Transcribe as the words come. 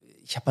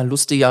Ich habe mal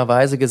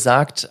lustigerweise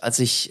gesagt, als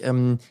ich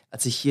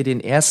hier den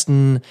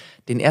ersten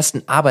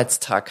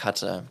Arbeitstag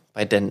hatte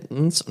bei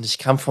Dentons und ich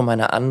kam von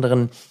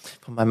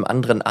meinem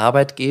anderen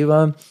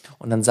Arbeitgeber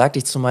und dann sagte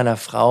ich zu meiner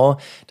Frau,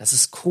 das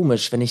ist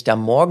komisch, wenn ich da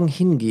morgen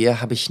hingehe,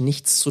 habe ich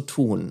nichts zu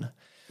tun.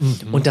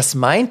 Mhm. Und das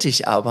meinte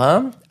ich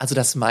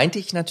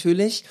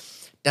natürlich,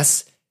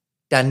 dass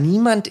da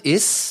niemand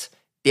ist,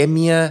 der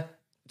mir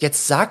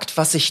jetzt sagt,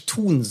 was ich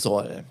tun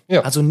soll.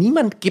 Ja. Also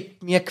niemand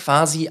gibt mir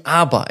quasi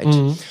Arbeit.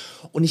 Mhm.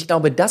 Und ich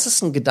glaube, das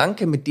ist ein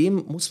Gedanke, mit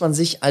dem muss man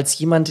sich als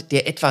jemand,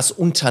 der etwas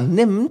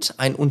unternimmt,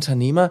 ein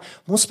Unternehmer,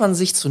 muss man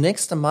sich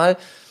zunächst einmal,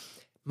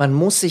 man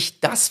muss sich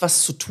das,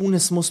 was zu tun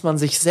ist, muss man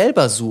sich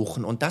selber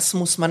suchen. Und das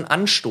muss man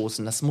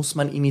anstoßen, das muss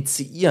man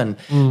initiieren.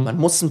 Mhm. Man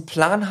muss einen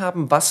Plan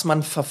haben, was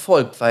man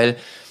verfolgt, weil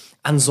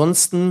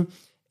ansonsten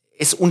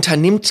es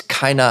unternimmt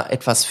keiner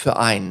etwas für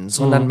einen,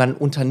 sondern man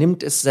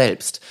unternimmt es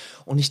selbst.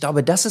 Und ich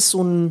glaube, das ist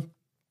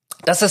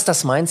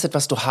das Mindset,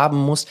 was du haben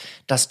musst,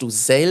 dass du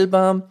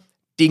selber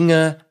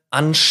Dinge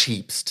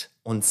anschiebst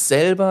und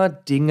selber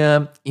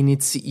Dinge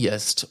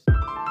initiierst.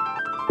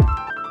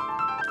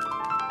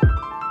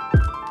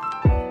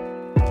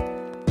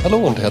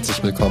 Hallo und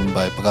herzlich willkommen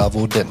bei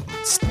Bravo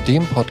Dentons,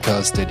 dem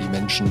Podcast, der die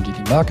Menschen, die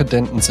die Marke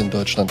Dentons in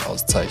Deutschland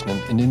auszeichnen,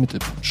 in den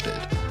Mittelpunkt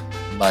stellt.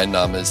 Mein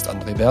Name ist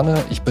André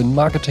Werner, ich bin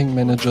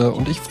Marketingmanager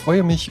und ich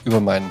freue mich über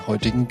meinen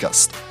heutigen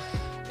Gast.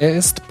 Er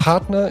ist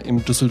Partner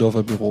im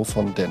Düsseldorfer Büro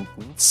von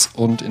Dentons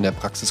und in der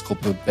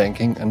Praxisgruppe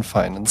Banking and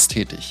Finance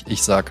tätig.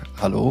 Ich sag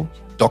Hallo,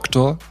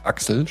 Dr.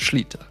 Axel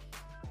Schlieter.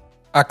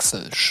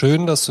 Axel,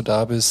 schön, dass du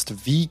da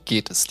bist. Wie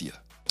geht es dir?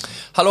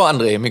 Hallo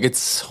André, mir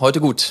geht's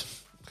heute gut.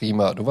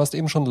 Prima. Du warst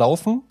eben schon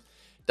laufen?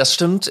 Das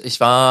stimmt, ich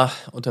war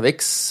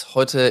unterwegs.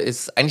 Heute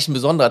ist eigentlich ein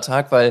besonderer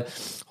Tag, weil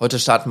heute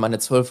starten meine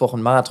 12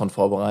 Wochen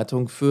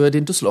Marathonvorbereitung für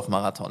den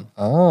Düsseldorf-Marathon.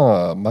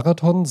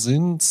 Marathon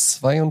sind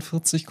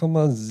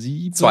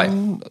 42,7?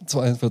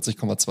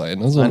 42,2,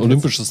 ne? So ein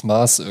olympisches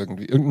Maß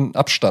irgendwie. Irgendein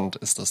Abstand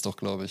ist das doch,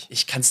 glaube ich.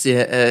 Ich kann es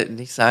dir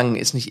nicht sagen,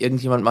 ist nicht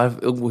irgendjemand mal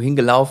irgendwo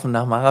hingelaufen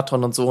nach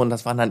Marathon und so und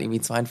das waren dann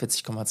irgendwie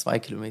 42,2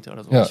 Kilometer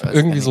oder so. Ja,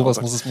 irgendwie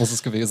sowas muss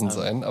es gewesen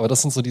sein. Aber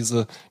das sind so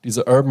diese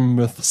Urban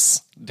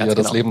Myths, die ja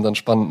das Leben dann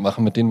spannend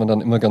machen, mit denen man dann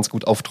immer ganz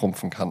gut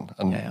auftrumpfen kann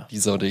an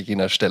dieser oder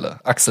jener Stelle.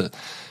 Axel,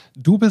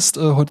 du bist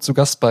heute zu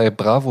Gast bei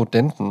Bravo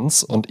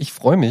Dentons und ich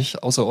freue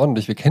mich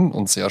außerordentlich. Wir kennen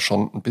uns ja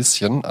schon ein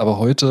bisschen, aber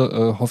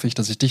heute hoffe ich,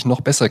 dass ich dich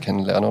noch besser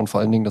kennenlerne und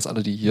vor allen Dingen, dass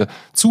alle, die hier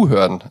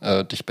zuhören,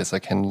 dich besser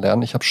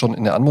kennenlernen. Ich habe schon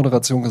in der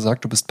Anmoderation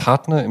gesagt, du bist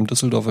Partner im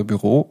Düsseldorfer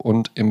Büro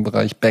und im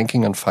Bereich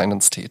Banking and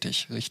Finance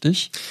tätig,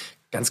 richtig?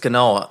 Ganz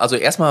genau. Also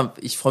erstmal,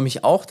 ich freue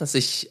mich auch, dass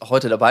ich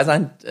heute dabei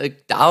sein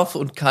darf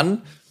und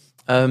kann.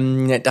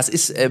 Das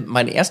ist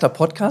mein erster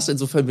Podcast,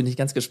 insofern bin ich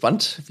ganz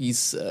gespannt, wie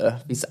es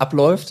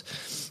abläuft.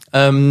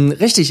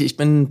 Richtig, ich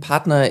bin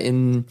Partner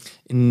im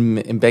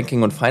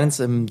Banking und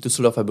Finance im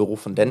Düsseldorfer Büro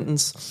von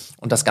Dentons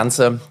und das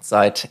Ganze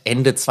seit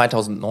Ende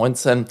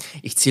 2019.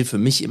 Ich zähle für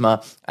mich immer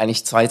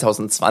eigentlich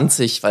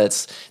 2020, weil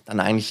es dann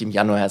eigentlich im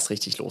Januar erst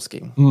richtig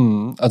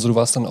losging. Also du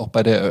warst dann auch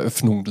bei der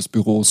Eröffnung des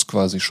Büros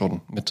quasi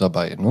schon mit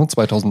dabei, ne?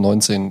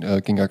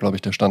 2019 ging ja, glaube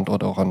ich, der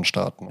Standort auch an den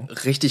Start. Ne?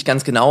 Richtig,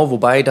 ganz genau,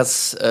 wobei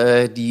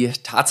die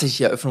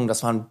tatsächliche Eröffnung,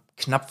 das war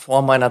knapp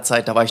vor meiner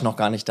Zeit, da war ich noch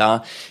gar nicht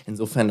da.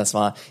 Insofern, das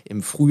war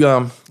im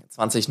Frühjahr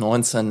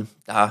 2019,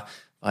 da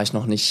war ich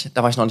noch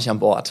nicht an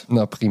Bord.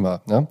 Na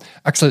prima. Ja.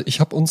 Axel,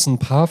 ich habe uns ein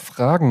paar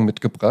Fragen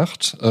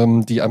mitgebracht,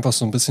 die einfach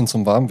so ein bisschen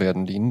zum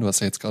Warmwerden dienen. Du hast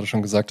ja jetzt gerade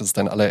schon gesagt, das ist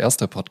dein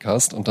allererster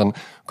Podcast und dann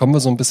kommen wir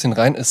so ein bisschen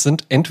rein. Es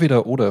sind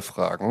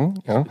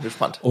Entweder-oder-Fragen. Ja? Bin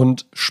gespannt.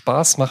 Und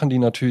Spaß machen die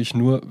natürlich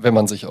nur, wenn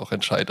man sich auch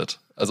entscheidet.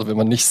 Also wenn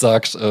man nicht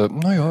sagt,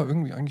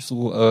 irgendwie eigentlich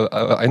so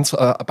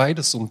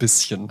beides so ein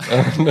bisschen.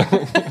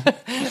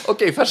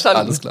 Okay,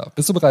 verstanden. Alles klar.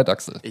 Bist du bereit,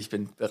 Axel? Ich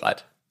bin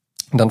bereit.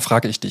 Und dann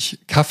frage ich dich,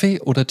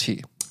 Kaffee oder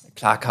Tee?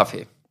 Klar,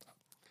 Kaffee.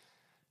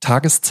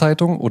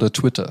 Tageszeitung oder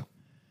Twitter?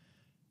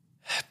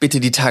 Bitte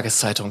die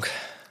Tageszeitung.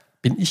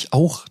 Bin ich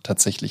auch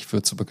tatsächlich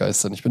für zu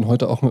begeistern. Ich bin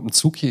heute auch mit dem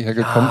Zug hierher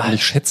gekommen und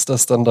ich schätze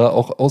das dann da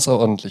auch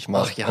außerordentlich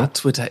mal. Ach ja,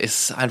 Twitter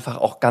ist einfach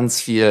auch ganz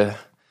viel,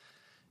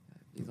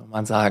 wie soll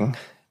man sagen,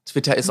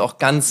 Twitter ist auch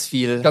ganz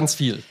viel. Ganz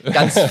viel.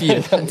 Ganz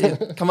viel.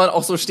 Kann man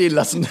auch so stehen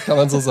lassen. Kann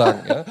man so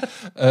sagen,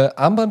 ja.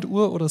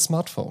 Armbanduhr oder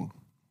Smartphone?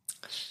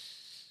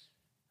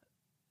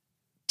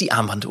 Die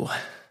Armbanduhr.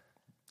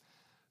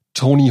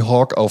 Tony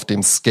Hawk auf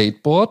dem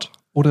Skateboard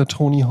oder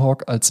Tony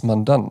Hawk als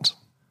Mandant?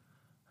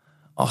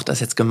 Ach, das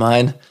ist jetzt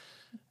gemein.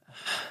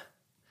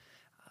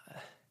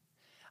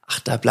 Ach,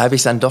 da bleibe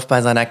ich dann doch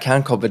bei seiner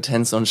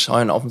Kernkompetenz und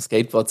schaue ihn auf dem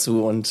Skateboard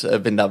zu und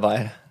bin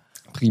dabei.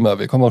 Prima,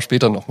 wir kommen auch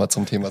später nochmal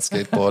zum Thema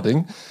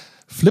Skateboarding.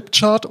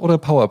 Flipchart oder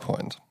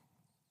PowerPoint?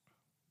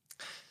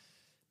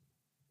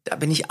 Da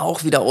bin ich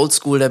auch wieder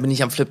oldschool, da bin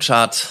ich am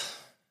Flipchart.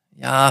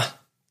 Ja,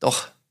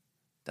 doch,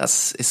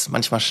 das ist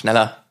manchmal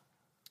schneller.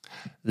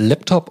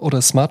 Laptop oder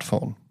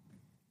Smartphone?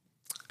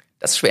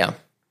 Das ist schwer.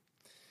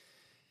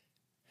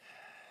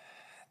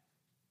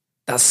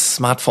 Das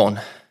Smartphone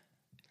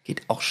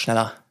geht auch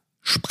schneller.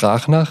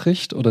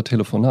 Sprachnachricht oder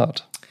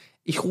Telefonat?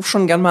 Ich rufe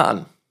schon gern mal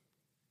an.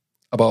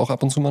 Aber auch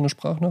ab und zu mal eine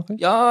Sprachnachricht?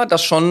 Ja,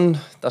 das schon,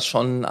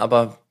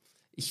 aber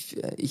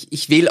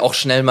ich wähle auch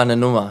schnell mal eine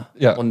Nummer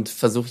und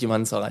versuche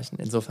jemanden zu erreichen.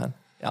 Insofern,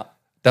 ja.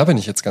 Da bin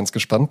ich jetzt ganz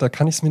gespannt. Da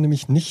kann ich es mir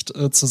nämlich nicht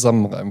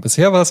zusammenreimen.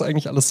 Bisher war es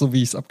eigentlich alles so,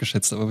 wie ich es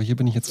abgeschätzt habe. Aber hier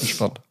bin ich jetzt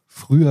gespannt.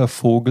 Früher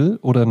Vogel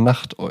oder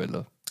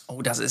Nachteule?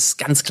 Oh, das ist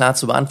ganz klar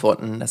zu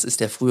beantworten. Das ist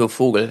der frühe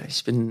Vogel.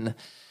 Ich bin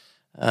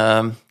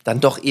dann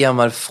doch eher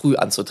mal früh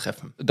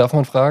anzutreffen. Darf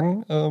man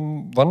fragen,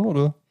 wann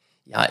oder?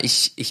 Ja,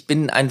 ich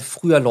bin ein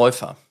früher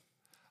Läufer.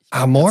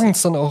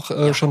 Morgens dann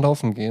auch schon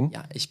laufen gehen?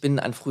 Ja, ich bin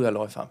ein früher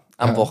Läufer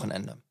am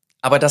Wochenende.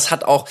 Aber das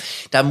hat auch,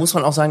 da muss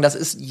man auch sagen, das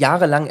ist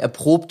jahrelang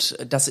erprobt,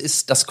 das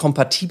ist das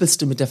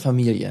Kompatibelste mit der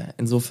Familie.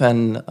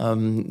 Insofern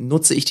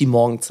nutze ich die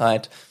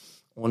Morgenzeit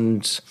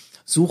und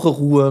suche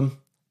Ruhe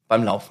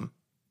beim Laufen.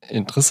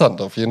 Interessant,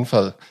 auf jeden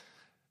Fall.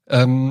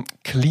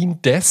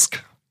 Clean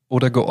Desk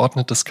oder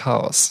geordnetes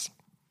Chaos?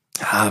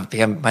 Ja,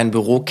 wer mein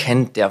Büro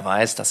kennt, der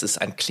weiß, das ist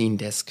ein Clean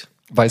Desk.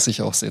 Weiß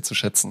ich auch sehr zu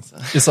schätzen.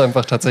 Ist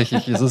einfach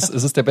tatsächlich, es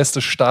ist der beste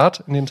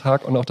Start in den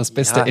Tag und auch das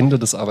beste Ende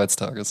des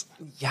Arbeitstages.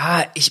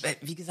 Ja,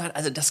 wie gesagt,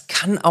 also das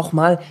kann auch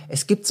mal,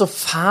 es gibt so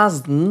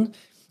Phasen,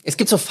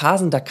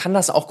 da kann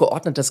das auch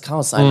geordnetes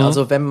Chaos sein.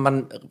 Also wenn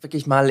man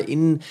wirklich mal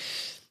in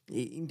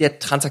der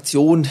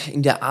Transaktion,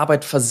 in der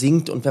Arbeit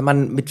versinkt und wenn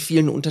man mit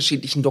vielen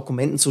unterschiedlichen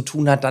Dokumenten zu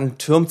tun hat, dann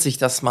türmt sich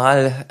das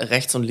mal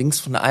rechts und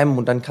links von einem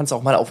und dann kann es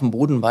auch mal auf dem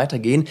Boden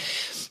weitergehen.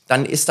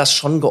 Dann ist das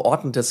schon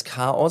geordnetes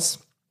Chaos.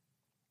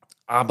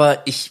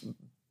 Aber ich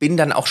bin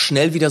dann auch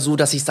schnell wieder so,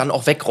 dass ich es dann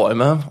auch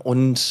wegräume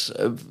und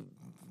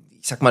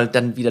ich sag mal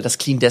dann wieder das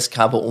Clean Desk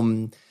habe,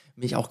 um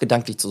mich auch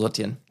gedanklich zu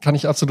sortieren. Kann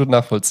ich absolut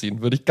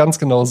nachvollziehen. Würde ich ganz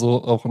genau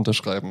so auch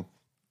unterschreiben.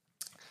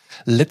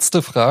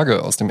 Letzte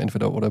Frage aus dem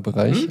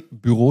Entweder-oder-Bereich.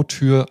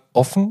 Bürotür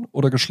offen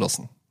oder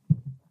geschlossen?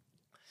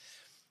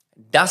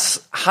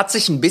 Das hat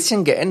sich ein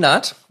bisschen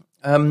geändert,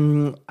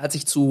 als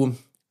ich zu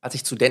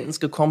Dentons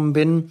gekommen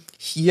bin.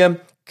 Hier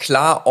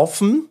klar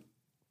offen.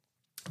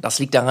 Das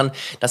liegt daran,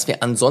 dass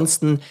wir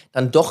ansonsten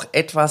dann doch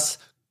etwas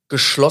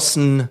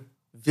geschlossen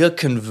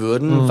wirken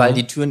würden, weil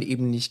die Türen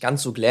eben nicht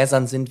ganz so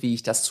gläsern sind, wie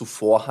ich das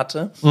zuvor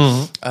hatte.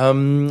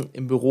 Im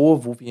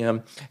Büro, wo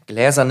wir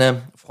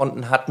gläserne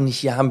Fronten hatten,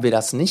 hier haben wir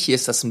das nicht. Hier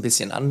ist das ein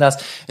bisschen anders.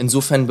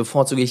 Insofern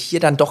bevorzuge ich hier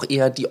dann doch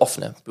eher die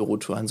offene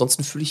Bürotür.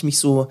 Ansonsten fühle ich mich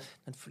so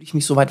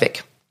weit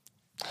weg.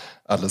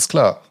 Alles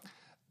klar.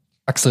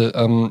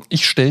 Axel,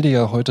 ich stelle dir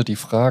ja heute die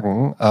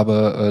Fragen,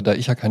 aber da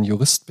ich ja kein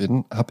Jurist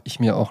bin, habe ich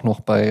mir auch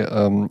noch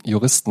bei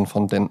Juristen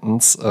von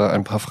Dentons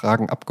ein paar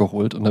Fragen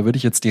abgeholt. Und da würde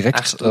ich jetzt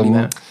direkt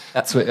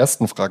zur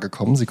ersten Frage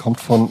kommen. Sie kommt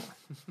von,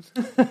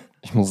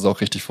 ich muss es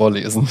auch richtig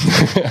vorlesen,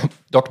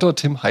 Dr.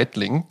 Tim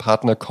Heitling,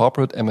 Partner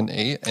Corporate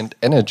M&A and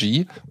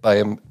Energy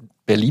beim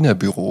Berliner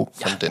Büro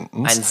von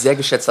Dentons. Ein sehr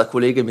geschätzter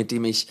Kollege, mit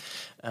dem ich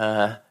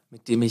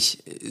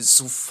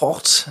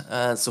sofort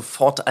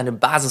eine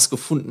Basis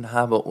gefunden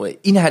habe,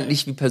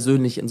 inhaltlich wie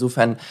persönlich.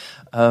 Insofern,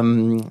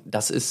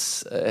 das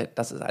ist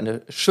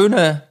eine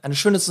schöne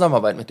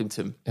Zusammenarbeit mit dem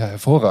Tim. Ja,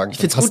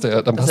 hervorragend.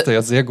 Dann passt er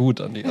ja sehr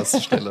gut an die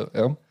erste Stelle.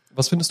 Ja.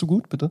 Was findest du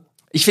gut, bitte?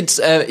 Ich find's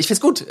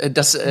gut,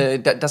 dass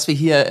wir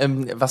hier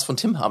was von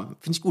Tim haben.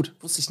 Finde ich gut,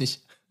 wusste ich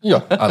nicht.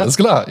 Ja, alles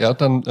klar. Ja,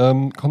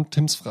 dann kommt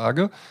Tims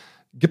Frage.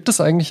 Gibt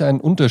es eigentlich einen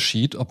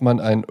Unterschied, ob man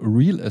ein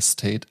Real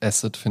Estate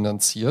Asset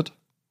finanziert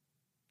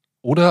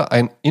oder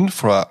ein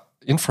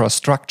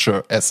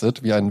Infrastructure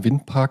Asset wie ein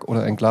Windpark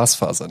oder ein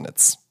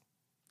Glasfasernetz?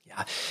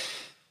 Ja,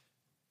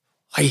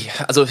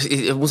 also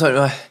ich muss halt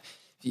immer,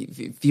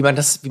 wie man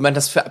das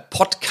für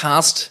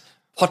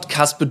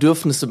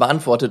Podcast-Bedürfnisse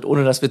beantwortet,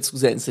 ohne dass wir zu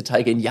sehr ins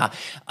Detail gehen. Ja,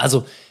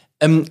 also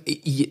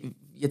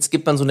jetzt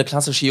gibt man so eine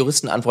klassische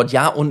Juristenantwort,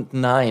 ja und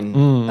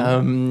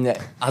nein.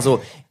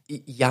 Also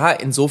ja,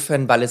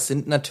 insofern, weil es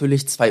sind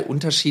natürlich zwei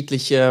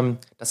unterschiedliche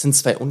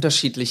Assets,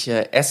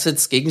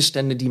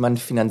 Gegenstände, die man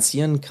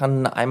finanzieren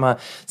kann. Einmal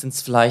sind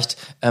es vielleicht,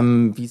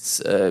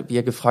 wie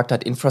er gefragt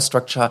hat,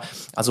 Infrastructure,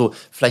 also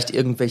vielleicht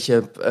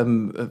irgendwelche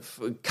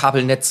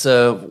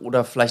Kabelnetze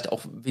oder vielleicht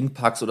auch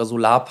Windparks oder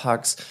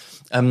Solarparks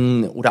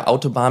oder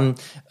Autobahnen.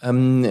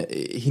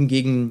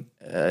 Hingegen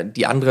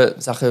die andere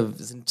Sache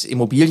sind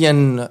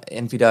Immobilien,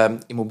 entweder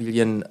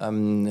Immobilien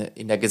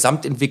in der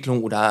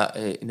Gesamtentwicklung oder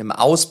in einem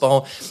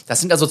Ausbau.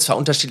 Das sind also zwei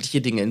unterschiedliche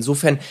Dinge.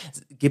 Insofern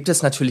gibt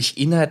es natürlich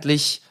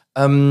inhaltlich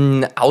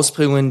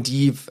Ausprägungen,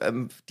 die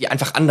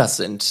einfach anders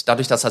sind,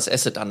 dadurch, dass das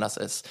Asset anders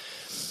ist.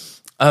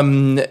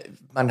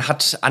 Man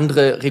hat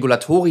andere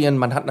Regulatorien,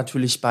 man hat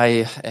natürlich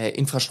bei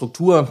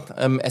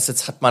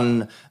Infrastruktur-Assets hat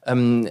man,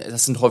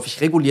 das sind häufig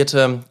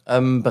regulierte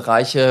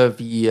Bereiche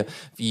wie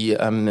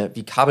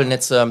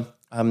Kabelnetze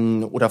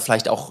oder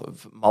vielleicht auch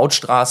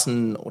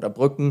Mautstraßen oder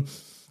Brücken.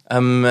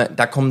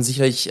 Da kommen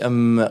sicherlich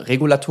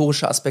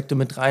regulatorische Aspekte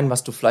mit rein,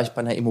 was du vielleicht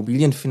bei einer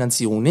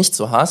Immobilienfinanzierung nicht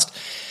so hast.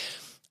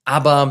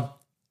 Aber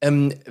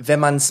wenn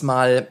man es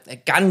mal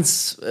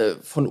ganz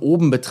von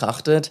oben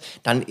betrachtet,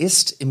 dann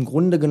ist im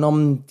Grunde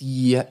genommen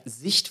die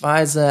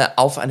Sichtweise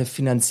auf eine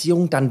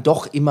Finanzierung dann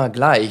doch immer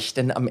gleich.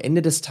 Denn am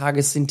Ende des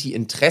Tages sind die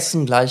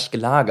Interessen gleich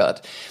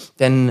gelagert.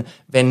 Denn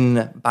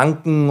wenn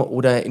Banken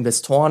oder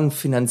Investoren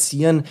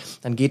finanzieren,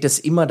 dann geht es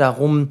immer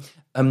darum,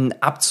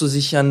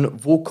 abzusichern,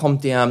 wo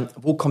kommt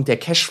der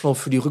Cashflow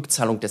für die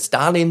Rückzahlung des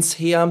Darlehens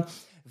her,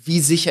 wie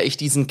sichere ich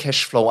diesen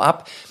Cashflow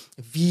ab,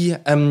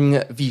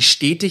 wie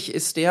stetig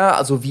ist der,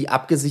 also wie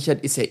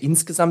abgesichert ist er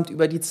insgesamt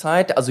über die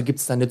Zeit, also gibt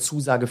es da eine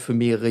Zusage für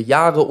mehrere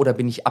Jahre oder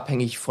bin ich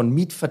abhängig von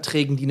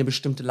Mietverträgen, die eine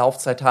bestimmte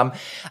Laufzeit haben.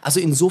 Also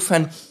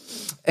insofern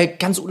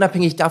ganz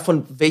unabhängig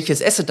davon,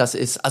 welches Asset das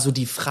ist, also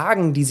die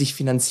Fragen, die sich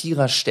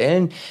Finanzierer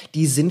stellen,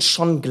 die sind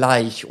schon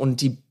gleich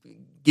und die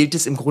gilt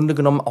es im Grunde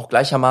genommen auch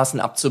gleichermaßen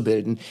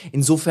abzubilden.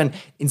 Insofern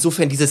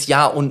dieses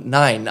Ja und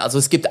Nein. Also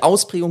es gibt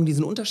Ausprägungen, die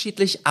sind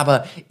unterschiedlich,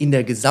 aber in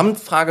der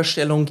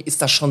Gesamtfragestellung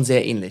ist das schon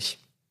sehr ähnlich.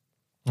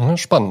 Ja,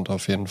 spannend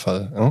auf jeden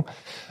Fall.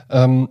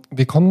 Ja.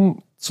 Wir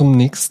kommen zum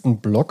nächsten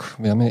Block.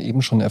 Wir haben ja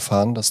eben schon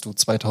erfahren, dass du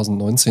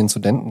 2019 zu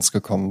Dentons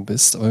gekommen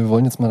bist, aber wir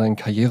wollen jetzt mal deinen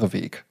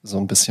Karriereweg so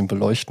ein bisschen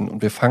beleuchten.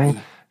 Und wir fangen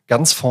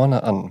ganz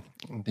vorne an,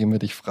 indem wir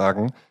dich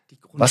fragen,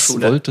 was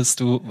wolltest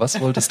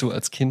du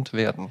als Kind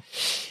werden?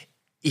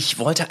 Ich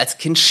wollte als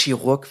Kind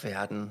Chirurg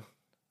werden.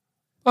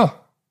 Ah.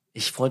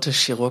 Ich wollte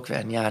Chirurg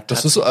werden, ja.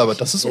 Das ist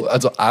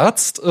also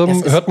Arzt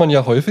hört man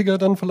ja häufiger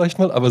dann vielleicht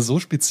mal, aber so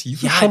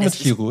spezifisch schon mit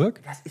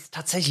Chirurg? Das ist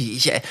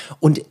tatsächlich,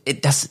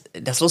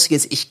 das Lustige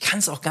ist, ich kann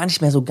es auch gar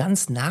nicht mehr so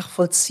ganz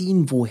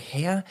nachvollziehen,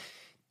 woher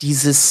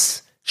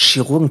dieses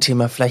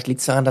Chirurgenthema, vielleicht liegt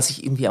es daran, dass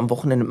ich irgendwie am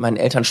Wochenende mit meinen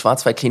Eltern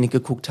Schwarzwaldklinik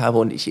geguckt habe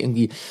und ich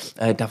irgendwie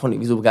davon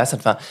irgendwie so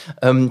begeistert war.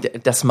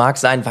 Das mag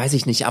sein, weiß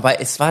ich nicht.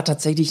 Aber es war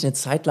tatsächlich eine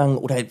Zeit lang,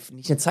 oder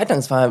nicht eine Zeit lang,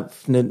 es war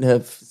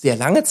eine sehr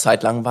lange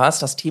Zeit lang, war es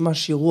das Thema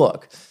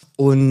Chirurg.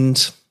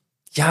 Und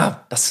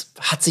ja, das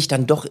hat sich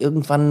dann doch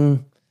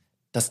irgendwann,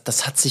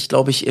 das hat sich,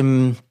 glaube ich,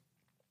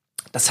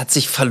 das hat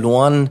sich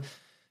verloren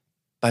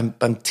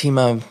beim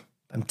Thema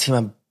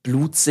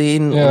Blut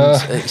sehen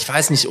und ich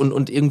weiß nicht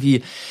und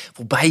irgendwie,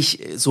 wobei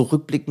ich so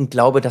rückblickend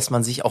glaube, dass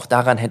man sich auch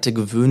daran hätte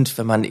gewöhnt,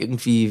 wenn man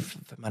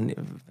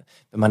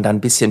da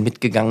ein bisschen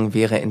mitgegangen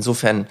wäre.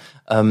 Insofern,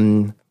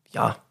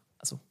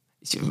 also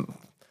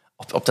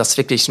ob das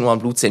wirklich nur am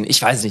Blut sehen,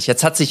 ich weiß nicht.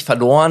 Jetzt hat sich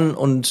verloren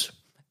und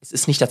es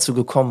ist nicht dazu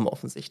gekommen,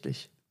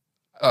 offensichtlich.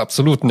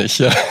 Absolut nicht,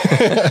 ja.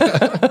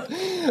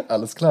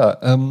 Alles klar.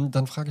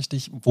 Dann frage ich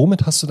dich,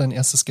 womit hast du dein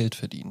erstes Geld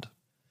verdient?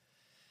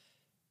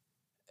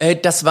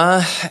 Das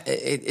war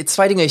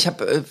zwei Dinge. Ich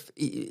habe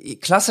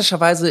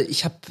klassischerweise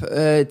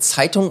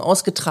Zeitungen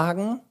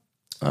ausgetragen.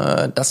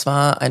 Das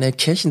war eine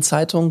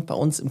Kirchenzeitung bei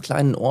uns im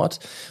kleinen Ort,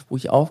 wo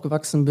ich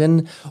aufgewachsen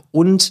bin.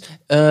 Und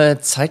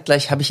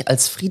zeitgleich habe ich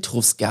als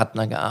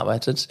Friedhofsgärtner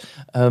gearbeitet.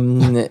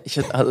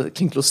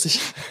 Klingt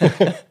lustig.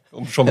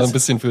 Um schon mal ein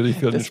bisschen für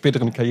den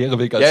späteren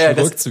Karriereweg als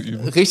Chirurg zu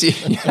üben.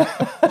 Richtig. Ja.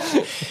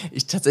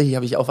 Tatsächlich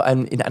habe ich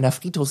in einer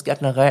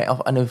Friedhofsgärtnerei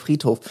auf einem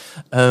Friedhof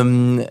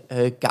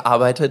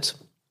gearbeitet.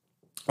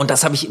 Und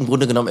das habe ich im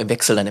Grunde genommen im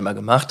Wechsel dann immer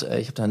gemacht.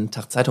 Ich habe dann einen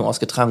Tag Zeitung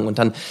ausgetragen und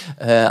dann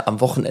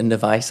am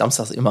Wochenende war ich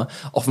samstags immer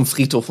auf dem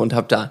Friedhof und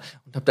habe da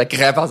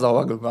Gräber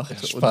sauber gemacht.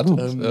 Ja, spannend.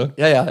 Und,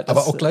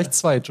 aber auch gleich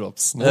 2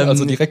 Jobs. Ne?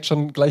 Also direkt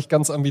schon gleich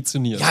ganz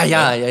ambitioniert.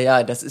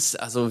 Ja. Das ist,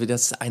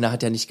 das eine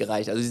hat ja nicht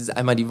gereicht. Also dieses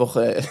einmal die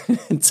Woche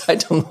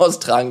Zeitung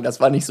austragen, das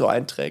war nicht so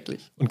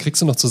einträglich. Und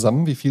kriegst du noch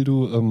zusammen, wie viel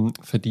du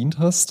verdient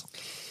hast?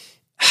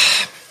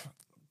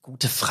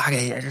 Gute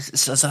Frage.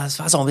 Das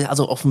war so,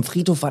 also auf dem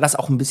Friedhof war das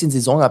auch ein bisschen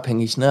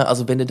saisonabhängig, ne?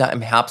 Also wenn du da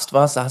im Herbst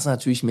warst, da hast du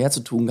natürlich mehr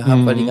zu tun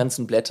gehabt, weil die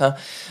ganzen Blätter,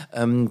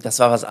 das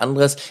war was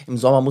anderes. Im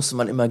Sommer musste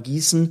man immer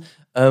gießen.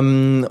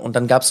 Und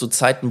dann gab es so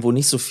Zeiten, wo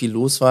nicht so viel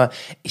los war.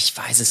 Ich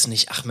weiß es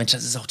nicht. Ach Mensch,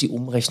 das ist auch die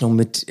Umrechnung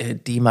mit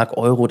D-Mark,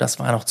 Euro. Das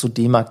war noch zu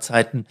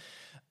D-Mark-Zeiten.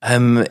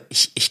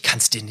 Ich kann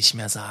es dir nicht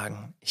mehr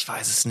sagen. Ich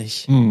weiß es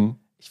nicht.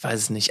 Ich weiß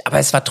es nicht. Aber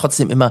es war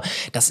trotzdem immer,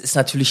 das ist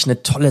natürlich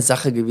eine tolle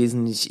Sache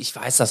gewesen. Ich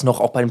weiß das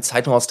noch, auch bei dem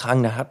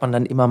Zeitungsaustragen, da hat man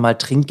dann immer mal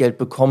Trinkgeld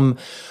bekommen.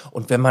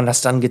 Und wenn man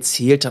das dann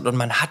gezählt hat und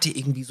man hatte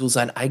irgendwie so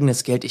sein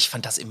eigenes Geld, ich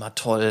fand das immer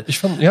toll. Ich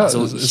fand, ja,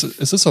 also es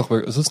ist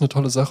eine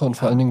tolle Sache und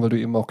vor allen Dingen, weil du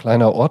eben auch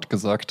kleiner Ort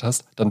gesagt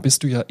hast, dann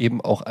bist du ja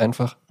eben auch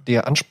einfach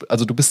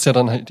also du bist ja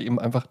dann halt eben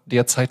einfach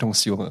der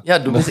Zeitungsjunge.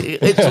 Ja, so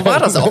war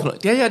das auch.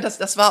 Ja,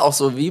 das war auch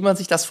so, wie man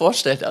sich das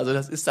vorstellt. Also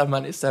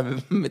man ist da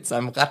mit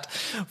seinem Rad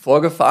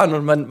vorgefahren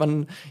und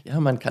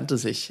man kannte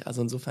sich.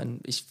 Also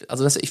insofern, ich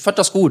fand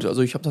das gut.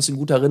 Also ich habe das in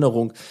guter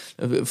Erinnerung.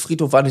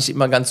 Friedhof war nicht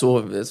immer ganz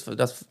so,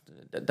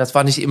 das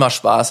war nicht immer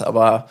Spaß,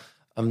 aber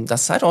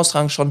das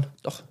Zeitaustragen schon,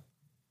 doch,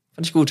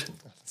 fand ich gut.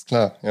 Alles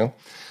klar, ja.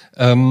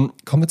 Kommen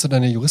wir zu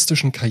deiner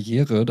juristischen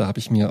Karriere. Da habe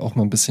ich mir auch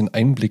mal ein bisschen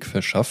Einblick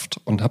verschafft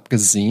und habe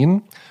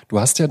gesehen, du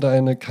hast ja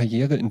deine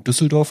Karriere in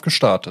Düsseldorf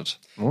gestartet.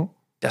 Hm?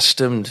 Das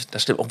stimmt.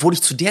 Obwohl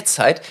ich zu der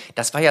Zeit,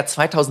 das war ja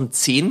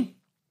 2010,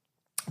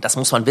 das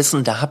muss man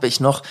wissen, da habe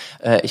ich noch,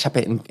 ich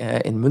habe ja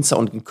in Münster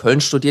und in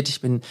Köln studiert. Ich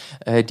bin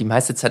die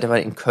meiste Zeit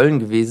aber in Köln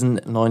gewesen,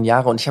 9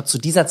 Jahre. Und ich habe zu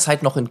dieser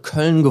Zeit noch in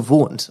Köln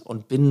gewohnt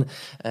und bin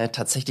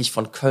tatsächlich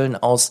von Köln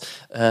aus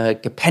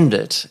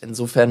gependelt.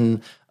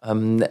 Insofern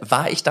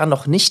war ich da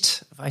noch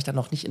nicht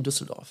in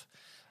Düsseldorf.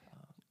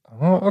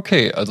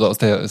 Okay, also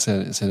ist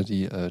ja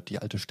die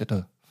alte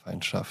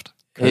Städtefeindschaft.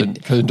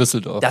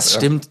 Köln-Düsseldorf. Das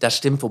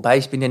stimmt. Wobei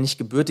ich bin ja nicht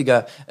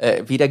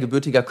weder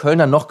gebürtiger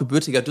Kölner noch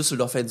gebürtiger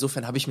Düsseldorfer.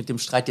 Insofern habe ich mit dem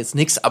Streit jetzt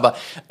nichts. Aber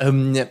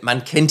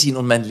man kennt ihn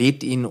und man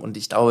lebt ihn. Und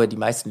ich glaube, die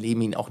meisten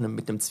leben ihn auch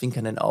mit einem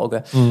zwinkernden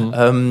Auge.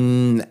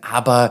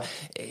 Aber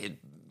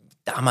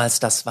damals,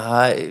 das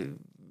war,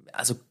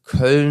 also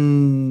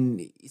Köln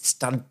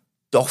ist dann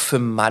doch für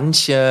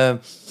manche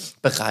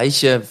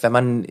Bereiche, wenn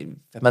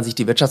man sich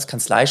die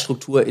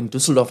Wirtschaftskanzleistruktur in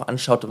Düsseldorf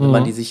anschaut und wenn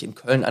man die sich in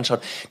Köln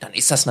anschaut, dann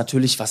ist das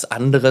natürlich was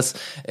anderes.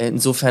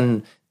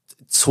 Insofern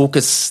zog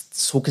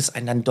es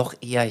einen dann doch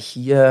eher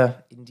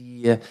hier in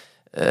die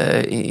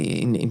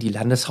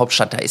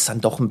Landeshauptstadt. Da ist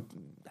einfach ein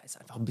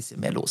bisschen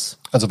mehr los.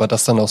 Also war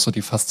das dann auch so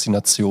die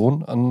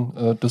Faszination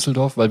an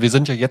Düsseldorf? Weil wir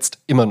sind ja jetzt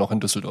immer noch in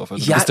Düsseldorf.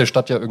 Also du bist der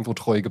Stadt ja irgendwo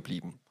treu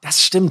geblieben.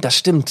 Das stimmt. Also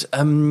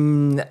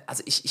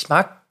ich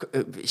mag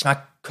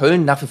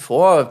Köln nach wie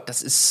vor.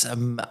 Das ist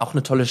auch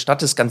eine tolle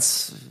Stadt. Ist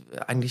ganz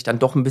eigentlich dann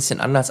doch ein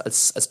bisschen anders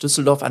als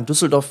Düsseldorf. An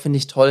Düsseldorf finde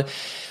ich toll.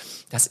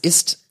 Das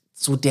ist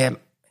so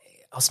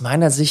aus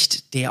meiner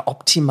Sicht der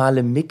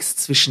optimale Mix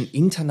zwischen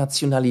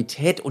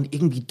Internationalität und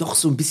irgendwie doch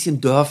so ein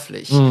bisschen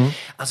dörflich.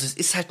 Also es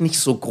ist halt nicht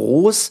so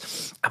groß,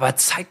 aber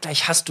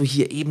zeitgleich hast du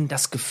hier eben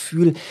das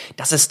Gefühl,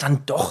 dass es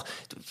dann doch,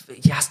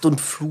 hier hast du einen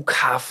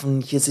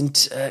Flughafen, hier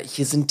sind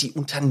die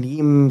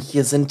Unternehmen,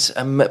 hier sind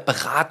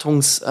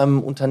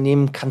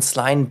Beratungsunternehmen,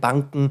 Kanzleien,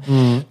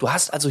 Banken. Du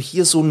hast also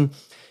hier so ein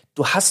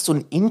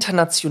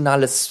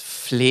internationales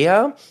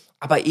Flair,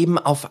 aber eben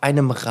auf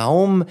einem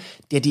Raum,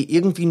 der dir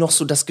irgendwie noch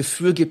so das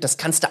Gefühl gibt, das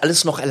kannst du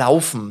alles noch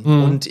erlaufen.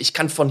 Und ich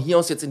kann von hier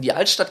aus jetzt in die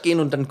Altstadt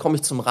gehen und dann komme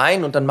ich zum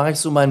Rhein und dann mache ich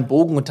so meinen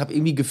Bogen und habe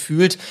irgendwie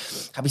gefühlt,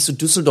 habe ich so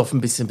Düsseldorf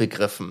ein bisschen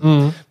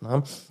begriffen.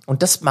 Ja?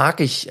 Und das mag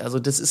ich. Also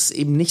das ist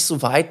eben nicht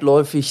so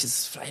weitläufig.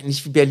 Es ist vielleicht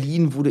nicht wie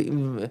Berlin, wo du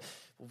eine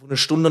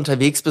Stunde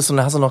unterwegs bist und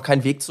dann hast du noch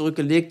keinen Weg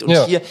zurückgelegt. Und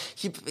hier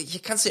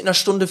kannst du in einer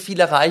Stunde viel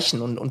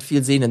erreichen und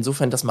viel sehen.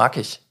 Insofern, das mag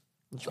ich.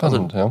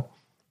 Spannend, ja.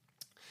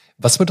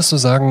 Was würdest du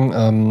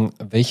sagen,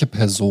 welche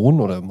Person,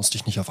 oder musst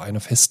dich nicht auf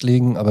eine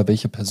festlegen, aber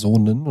welche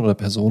Personen oder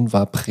Person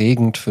war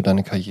prägend für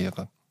deine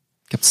Karriere?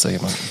 Gibt es da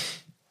jemanden?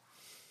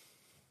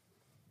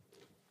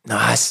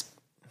 Das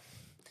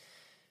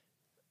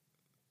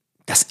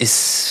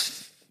ist,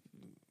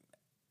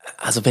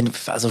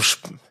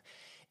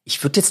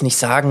 ich würde jetzt nicht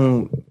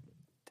sagen,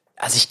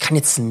 also ich kann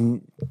jetzt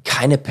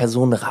keine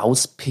Person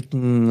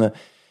rauspicken,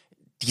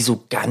 die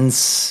so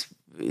ganz,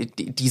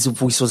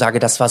 wo ich so sage,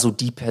 das war so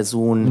die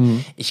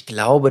Person. Ich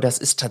glaube, das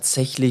ist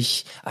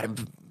tatsächlich,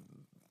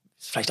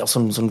 vielleicht auch so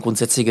ein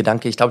grundsätzlicher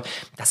Gedanke, ich glaube,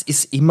 das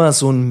ist immer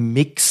so ein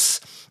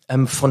Mix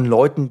von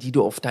Leuten, die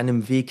du auf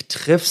deinem Weg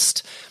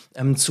triffst,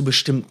 zu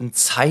bestimmten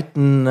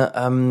Zeiten,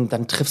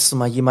 dann triffst du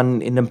mal jemanden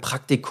in einem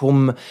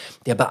Praktikum,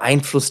 der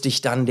beeinflusst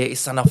dich dann, der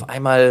ist dann auf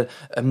einmal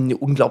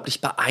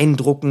unglaublich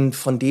beeindruckend,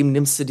 von dem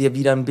nimmst du dir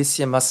wieder ein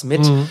bisschen was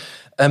mit.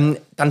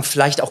 Dann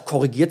vielleicht auch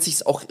korrigiert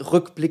sich's auch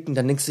rückblickend,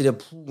 dann denkst du dir,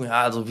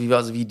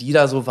 wie die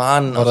da so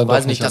waren, also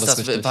weiß nicht,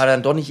 das war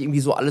dann doch nicht irgendwie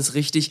so alles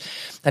richtig,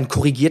 dann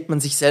korrigiert man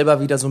sich selber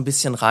wieder so ein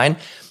bisschen rein.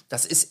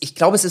 Ich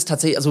glaube, es ist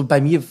tatsächlich, also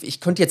bei mir, ich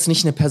könnte jetzt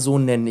nicht eine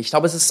Person nennen, ich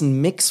glaube, es ist ein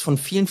Mix von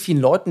vielen, vielen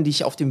Leuten, die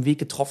ich auf dem Weg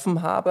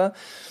getroffen habe,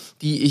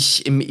 die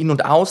ich im In-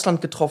 und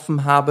Ausland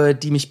getroffen habe,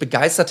 die mich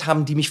begeistert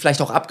haben, die mich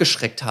vielleicht auch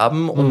abgeschreckt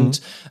haben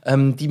und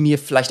die mir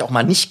vielleicht auch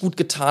mal nicht gut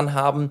getan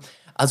haben,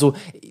 also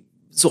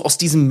so aus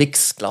diesem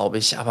Mix, glaube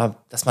ich, aber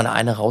dass man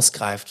eine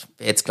rausgreift,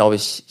 wäre jetzt, glaube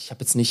ich, ich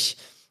habe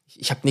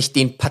nicht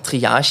den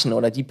Patriarchen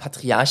oder die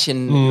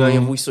Patriarchin,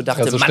 wo ich so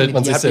dachte, also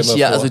Mann, die hat mich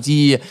hier, also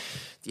die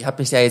hat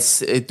mich ja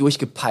jetzt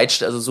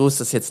durchgepeitscht, also so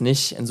ist das jetzt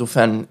nicht.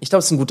 Insofern, ich glaube,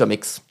 es ist ein guter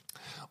Mix.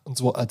 Und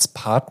so als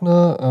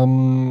Partner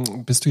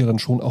bist du ja dann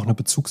schon auch eine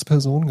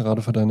Bezugsperson,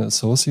 gerade für deine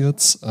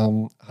Associates.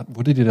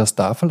 Wurde dir das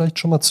da vielleicht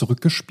schon mal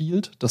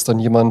zurückgespielt, dass dann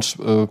jemand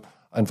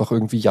einfach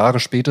irgendwie Jahre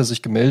später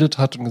sich gemeldet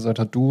hat und gesagt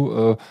hat,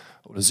 du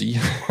oder sie,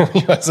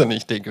 ich weiß ja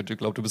nicht, ich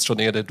glaube, du bist schon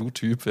eher der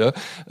Du-Typ, ja,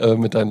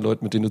 mit deinen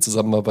Leuten, mit denen du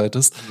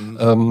zusammenarbeitest,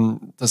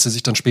 dass sie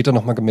sich dann später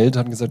nochmal gemeldet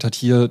hat und gesagt hat,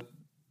 hier,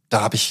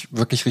 da habe ich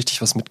wirklich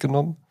richtig was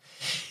mitgenommen?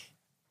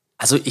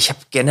 Also ich habe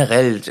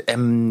generell,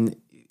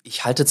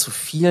 ich halte zu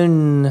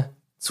vielen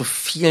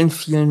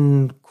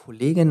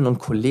Kolleginnen und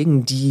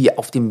Kollegen, die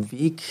auf dem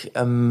Weg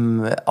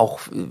auch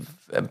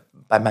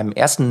bei meinem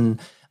ersten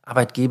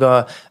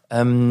Arbeitgeber,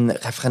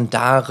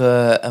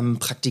 Referendare,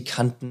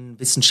 Praktikanten,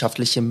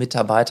 wissenschaftliche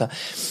Mitarbeiter.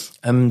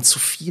 Zu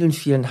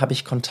vielen habe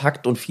ich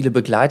Kontakt und viele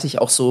begleite ich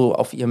auch so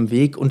auf ihrem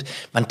Weg und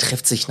man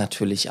trifft sich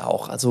natürlich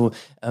auch. Also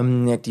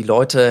die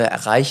Leute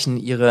erreichen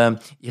ihre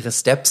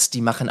Steps,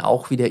 die machen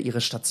auch wieder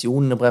ihre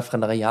Stationen im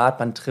Referendariat,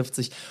 man trifft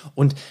sich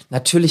und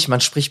natürlich,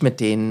 man spricht mit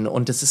denen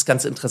und es ist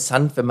ganz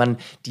interessant, wenn man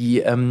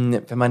die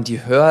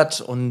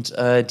hört und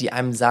die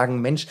einem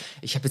sagen, Mensch,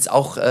 ich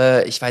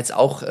war jetzt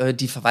auch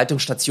die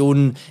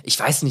Verwaltungsstation, ich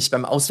weiß nicht,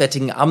 beim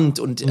Auswärtigen Amt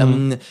und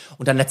dann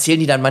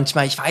erzählen die dann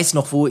manchmal, ich weiß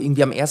noch, wo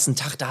irgendwie am ersten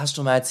Tag, da hast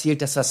du mal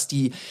erzählt, dass das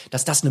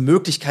eine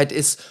Möglichkeit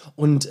ist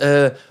und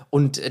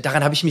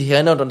daran habe ich mich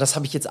erinnert und das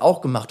habe ich jetzt auch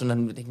gemacht. Und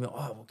dann denke ich mir,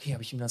 okay,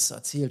 habe ich ihm das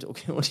erzählt?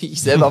 Okay, und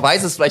ich selber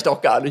weiß es vielleicht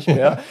auch gar nicht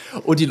mehr.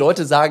 Und die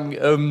Leute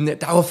sagen,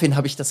 daraufhin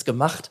habe ich das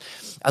gemacht.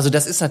 Also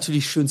das ist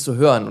natürlich schön zu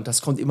hören und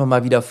das kommt immer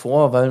mal wieder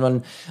vor, weil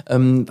man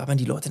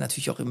die Leute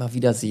natürlich auch immer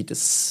wieder sieht.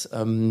 Das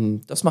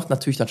macht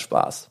natürlich dann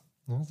Spaß.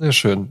 Ja, sehr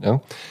schön,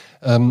 ja.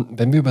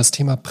 Wenn wir über das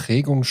Thema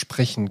Prägung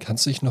sprechen,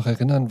 kannst du dich noch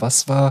erinnern,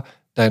 was war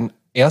dein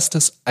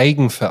erstes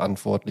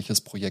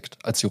eigenverantwortliches Projekt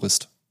als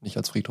Jurist, nicht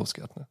als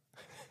Friedhofsgärtner?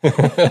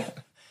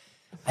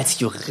 Als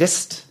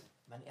Jurist?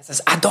 Mein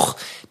erstes, doch.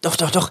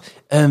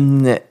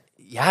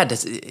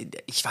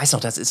 Ich weiß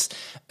noch, das ist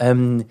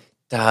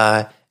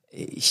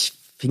ich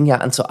fing ja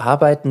an zu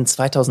arbeiten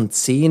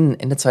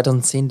Ende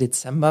 2010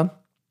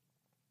 Dezember.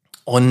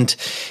 Und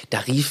da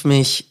rief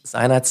mich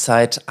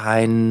seinerzeit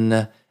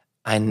ein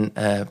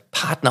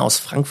Partner aus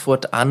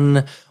Frankfurt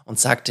an und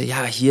sagte,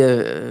 ja,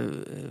 hier,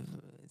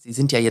 Sie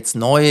sind ja jetzt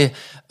neu,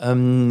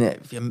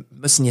 wir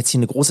müssen jetzt hier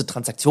eine große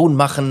Transaktion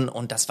machen.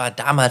 Und das war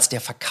damals der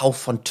Verkauf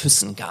von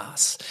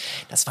Thyssengas.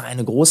 Das war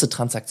eine große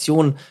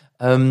Transaktion,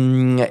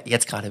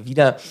 jetzt gerade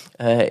wieder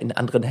in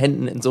anderen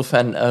Händen.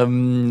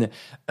 Insofern,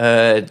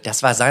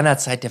 das war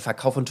seinerzeit der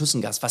Verkauf von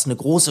Thyssengas, was eine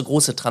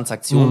große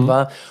Transaktion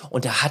war.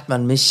 Und da hat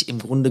man mich im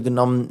Grunde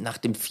genommen nach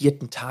dem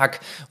 4.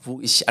 Tag,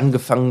 wo ich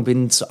angefangen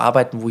bin zu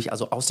arbeiten, wo ich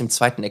also aus dem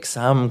 2.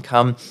 Examen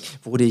kam,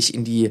 wurde ich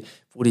ins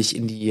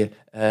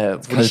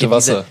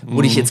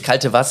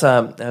kalte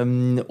Wasser.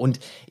 Und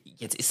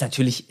jetzt ist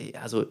natürlich,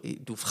 also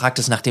du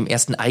fragtest nach dem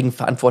ersten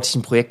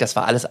eigenverantwortlichen Projekt, das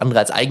war alles andere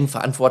als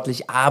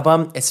eigenverantwortlich,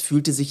 aber es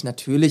fühlte sich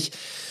natürlich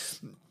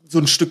so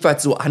ein Stück weit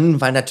so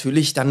an, weil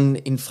natürlich dann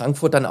in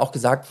Frankfurt dann auch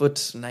gesagt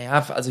wird,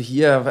 naja, also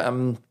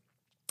hier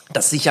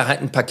das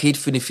Sicherheitenpaket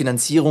für die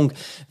Finanzierung,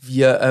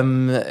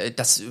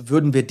 das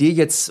würden wir dir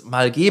jetzt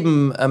mal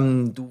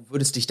geben, du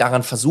würdest dich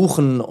daran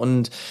versuchen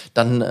und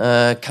dann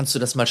kannst du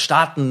das mal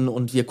starten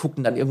und wir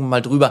gucken dann irgendwann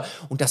mal drüber.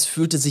 Und das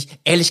fühlte sich,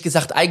 ehrlich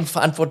gesagt,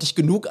 eigenverantwortlich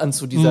genug an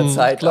zu dieser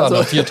Zeit. Klar, also,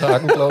 nach 4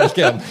 Tagen glaube ich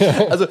gern.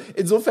 Also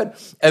insofern,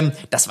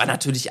 das war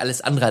natürlich alles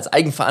andere als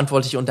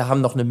eigenverantwortlich und da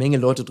haben noch eine Menge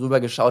Leute drüber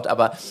geschaut,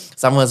 aber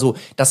sagen wir mal so,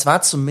 das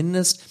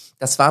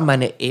war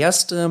meine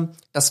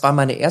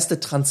erste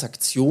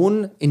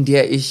Transaktion, in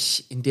der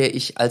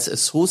ich als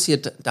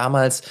Associate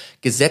damals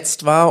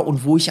gesetzt war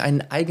und wo ich einen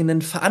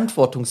eigenen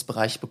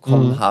Verantwortungsbereich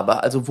bekommen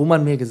habe. Also wo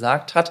man mir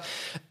gesagt hat,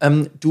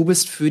 du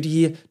bist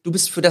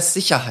für das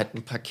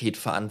Sicherheitenpaket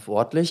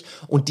verantwortlich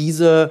und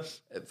diese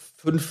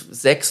 5,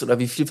 6 oder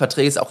wie viele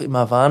Verträge es auch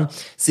immer waren,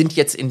 sind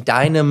jetzt in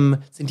deinem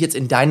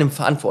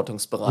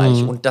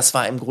Verantwortungsbereich. Und das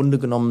war im Grunde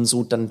genommen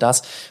so dann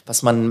das,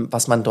 was man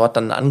dort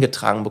dann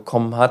angetragen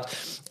bekommen hat.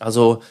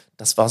 Also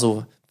das war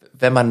so,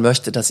 wenn man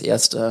möchte, das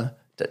erste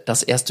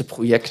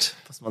Projekt,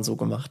 was man so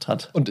gemacht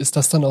hat. Und ist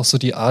das dann auch so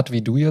die Art,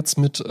 wie du jetzt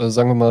mit,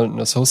 sagen wir mal, ein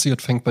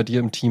Associate fängt bei dir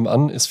im Team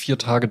an, ist 4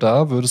 Tage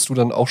da, würdest du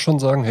dann auch schon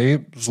sagen,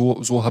 hey,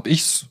 so habe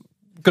ich's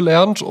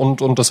gelernt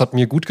und das hat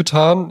mir gut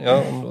getan, ja,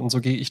 und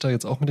so gehe ich da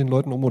jetzt auch mit den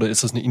Leuten um, oder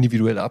ist das eine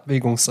individuelle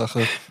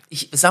Abwägungssache?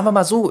 Sagen wir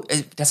mal so,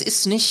 das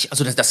ist nicht,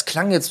 also das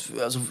klang jetzt,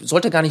 also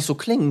sollte gar nicht so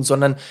klingen,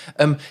 sondern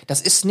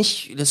das ist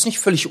nicht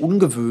völlig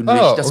ungewöhnlich,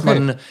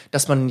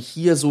 dass man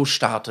hier so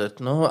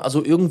startet, ne?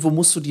 Also irgendwo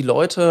musst du die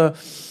Leute,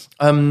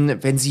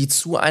 wenn sie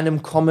zu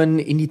einem kommen,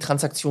 in die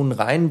Transaktionen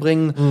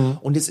reinbringen.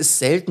 Und es ist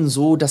selten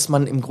so, dass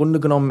man im Grunde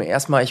genommen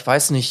erstmal, ich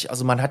weiß nicht,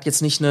 also man hat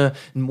jetzt nicht einen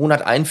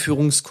Monat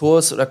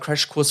Einführungskurs oder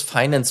Crashkurs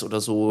Finance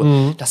oder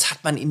so. Das hat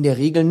man in der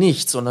Regel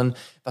nicht, sondern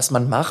was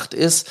man macht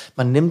ist,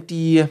 man nimmt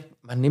die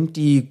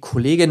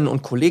Kolleginnen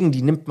und Kollegen,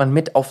 die nimmt man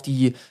mit auf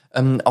die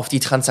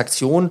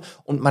Transaktion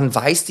und man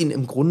weist ihnen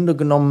im Grunde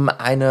genommen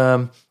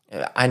einen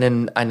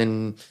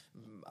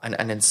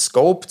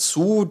Scope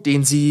zu,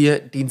 den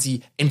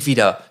sie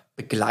entweder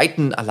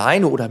begleiten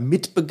alleine oder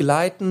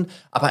mitbegleiten,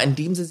 aber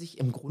indem sie sich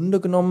im Grunde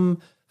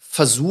genommen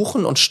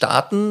versuchen und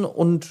starten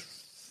und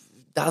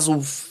da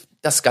so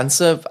das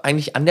Ganze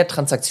eigentlich an der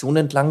Transaktion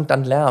entlang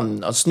dann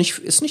lernen. Also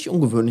ist nicht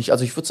ungewöhnlich.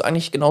 Also ich würde es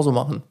eigentlich genauso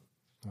machen.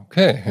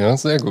 Okay, ja,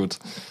 sehr gut.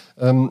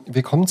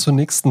 Wir kommen zur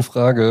nächsten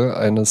Frage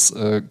eines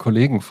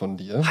Kollegen von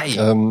dir. Hi.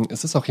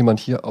 Es ist auch jemand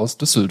hier aus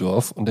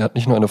Düsseldorf und der hat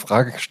nicht nur eine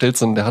Frage gestellt,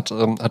 sondern der hat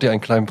dir einen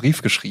kleinen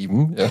Brief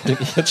geschrieben, ja, den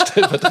ich jetzt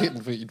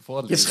stellvertretend für ihn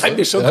vorlese. Jetzt schreiben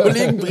wir schon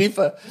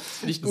Kollegenbriefe.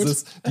 Finde ich gut.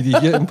 Die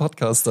hier im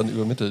Podcast dann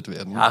übermittelt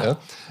werden. Ja.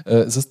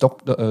 Es ist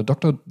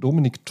Dr.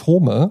 Dominik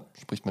Thome,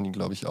 spricht man ihn,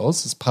 glaube ich,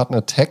 aus, ist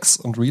Partner Tax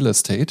und Real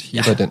Estate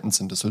hier bei Dentons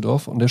in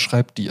Düsseldorf und der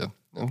schreibt dir.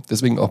 Ja,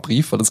 deswegen auch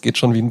Brief, weil es geht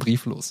schon wie ein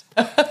Brief los.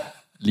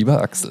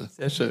 Lieber Axel.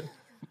 Sehr schön.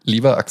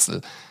 Lieber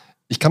Axel,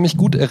 ich kann mich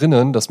gut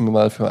erinnern, dass wir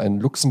mal für einen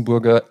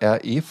Luxemburger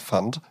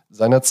RE-Fund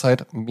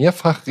seinerzeit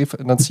mehrfach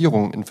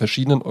Refinanzierungen in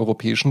verschiedenen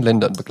europäischen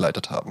Ländern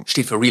begleitet haben.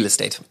 Steht für Real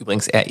Estate,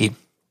 übrigens RE.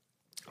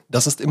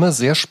 Das ist immer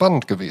sehr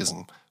spannend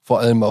gewesen.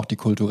 Vor allem auch die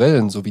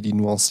kulturellen sowie die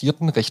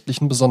nuancierten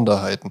rechtlichen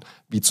Besonderheiten,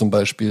 wie zum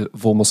Beispiel,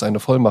 wo muss eine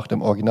Vollmacht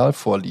im Original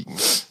vorliegen.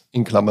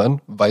 in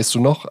Klammern, weißt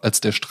du noch,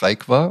 als der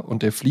Streik war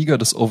und der Flieger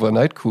des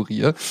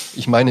Overnight-Kurier,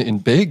 ich meine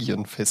in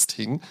Belgien,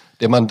 festhing,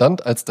 der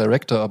Mandant als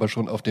Director aber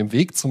schon auf dem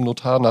Weg zum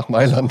Notar nach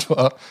Mailand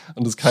war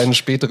und es keinen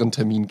späteren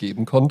Termin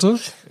geben konnte?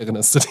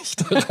 Erinnerst du dich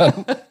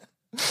daran?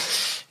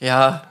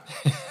 Ja,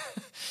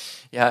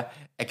 ja.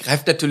 Er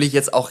greift natürlich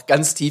jetzt auch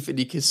ganz tief in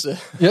die Kiste,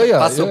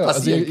 was so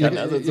passieren kann.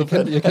 Also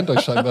ihr kennt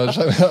euch scheinbar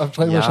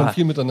schon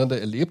viel miteinander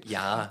erlebt.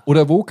 Ja.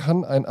 Oder wo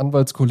kann ein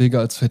Anwaltskollege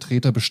als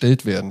Vertreter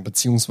bestellt werden?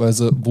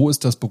 Beziehungsweise wo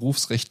ist das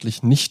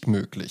berufsrechtlich nicht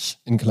möglich?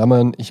 In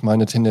Klammern, ich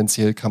meine,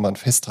 tendenziell kann man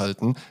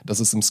festhalten, dass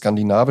es im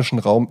skandinavischen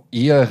Raum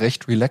eher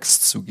recht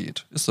relaxed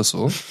zugeht. Ist das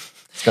so?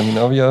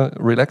 Skandinavier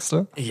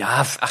relaxter?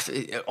 Ja,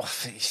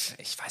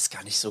 ich weiß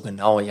gar nicht so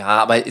genau, ja,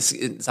 aber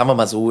sagen wir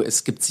mal so,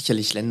 es gibt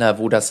sicherlich Länder,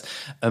 wo das,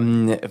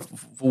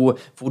 wo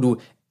du,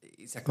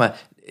 ich sag mal,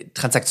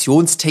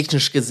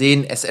 transaktionstechnisch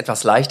gesehen es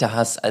etwas leichter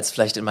hast als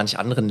vielleicht in manch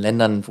anderen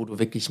Ländern, wo du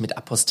wirklich mit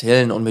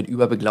Apostillen und mit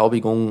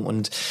Überbeglaubigungen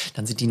und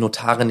dann sind die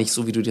Notare nicht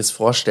so, wie du dir das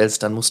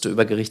vorstellst, dann musst du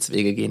über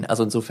Gerichtswege gehen.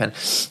 Also insofern,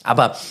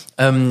 aber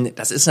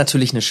das ist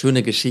natürlich eine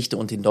schöne Geschichte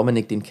und den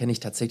Dominik, den kenne ich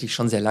tatsächlich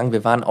schon sehr lang.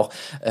 Wir waren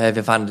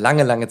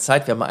lange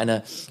Zeit, wir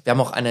haben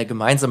auch eine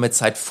gemeinsame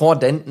Zeit vor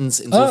Dentons,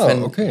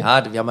 insofern, okay.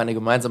 Ja, wir haben eine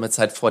gemeinsame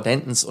Zeit vor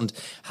Dentons und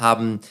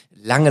haben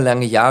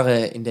lange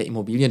Jahre in der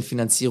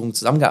Immobilienfinanzierung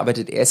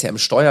zusammengearbeitet. Er ist ja im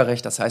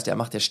Steuerrecht, das heißt, er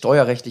macht der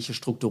steuerrechtliche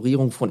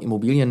Strukturierung von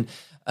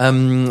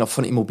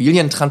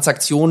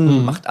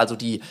Immobilientransaktionen, macht also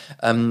die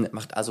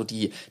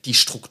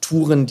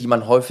Strukturen, die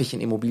man häufig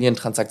in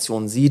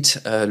Immobilientransaktionen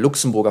sieht,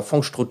 Luxemburger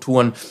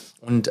Fondsstrukturen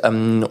und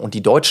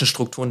die deutschen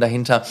Strukturen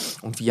dahinter.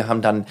 Und wir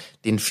haben dann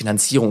den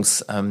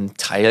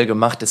Finanzierungsteil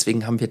gemacht.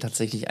 Deswegen haben wir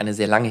tatsächlich eine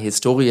sehr lange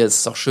Historie. Es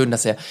ist auch schön,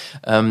 dass wir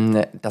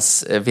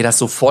das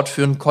so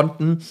fortführen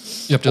konnten.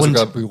 Ihr habt ja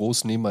sogar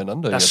Büros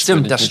nebeneinander. Das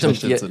stimmt.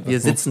 Wir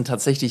sitzen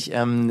tatsächlich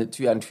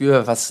Tür an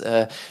Tür, was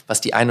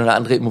die ein oder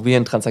andere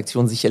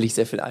Immobilientransaktion sicherlich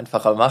sehr viel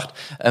einfacher macht.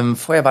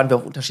 Vorher waren wir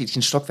auf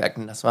unterschiedlichen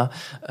Stockwerken. Das war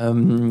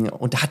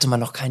und da hatte man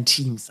noch kein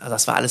Teams. Also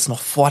das war alles noch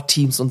vor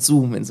Teams und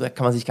Zoom. Insofern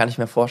kann man sich gar nicht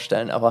mehr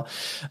vorstellen. Aber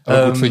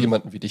gut für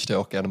jemanden wie dich,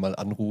 der auch gerne mal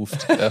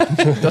anruft.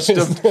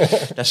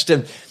 Das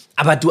stimmt.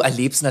 Aber du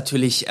erlebst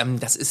natürlich,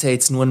 das ist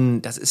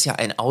ja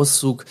ein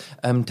Auszug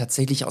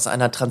tatsächlich aus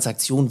einer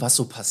Transaktion, was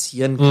so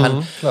passieren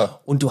kann. Klar.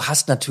 Und du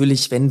hast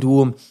natürlich, wenn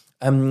du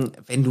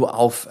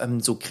auf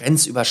so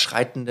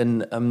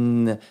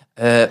grenzüberschreitenden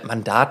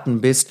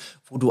Mandaten bist,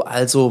 wo du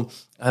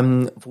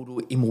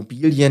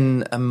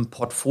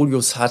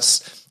Immobilienportfolios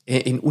hast,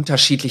 in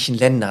unterschiedlichen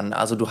Ländern.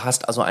 Also du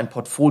hast also ein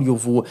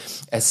Portfolio, wo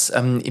es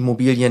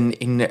Immobilien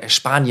in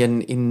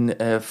Spanien, in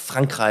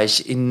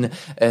Frankreich, in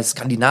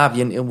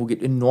Skandinavien irgendwo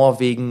gibt, in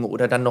Norwegen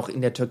oder dann noch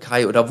in der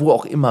Türkei oder wo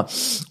auch immer.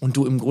 Und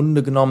du im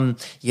Grunde genommen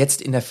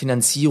jetzt in der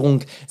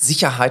Finanzierung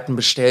Sicherheiten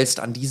bestellst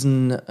an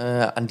diesen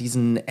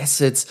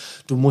Assets.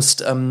 Du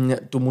musst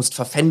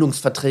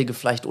Verpfändungsverträge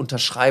vielleicht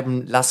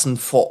unterschreiben lassen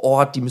vor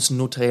Ort. Die müssen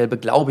notariell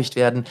beglaubigt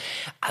werden.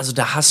 Also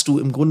da hast du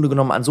im Grunde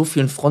genommen an so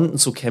vielen Fronten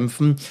zu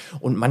kämpfen.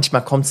 Und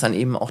manchmal kommt es dann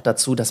eben auch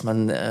dazu, dass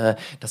man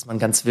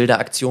ganz wilde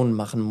Aktionen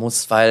machen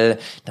muss, weil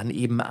dann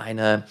eben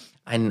ein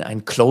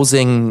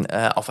Closing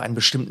auf einen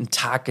bestimmten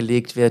Tag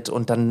gelegt wird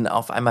und dann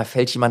auf einmal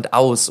fällt jemand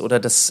aus oder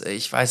das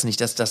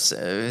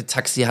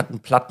Taxi hat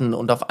einen Platten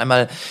und auf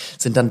einmal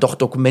sind dann doch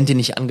Dokumente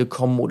nicht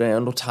angekommen oder der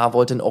Notar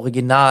wollte ein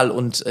Original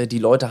und die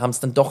Leute haben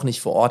es dann doch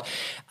nicht vor Ort.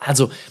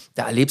 Also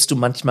da erlebst du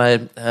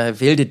manchmal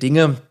wilde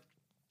Dinge.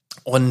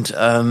 Und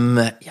am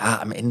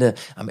Ende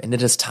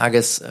des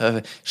Tages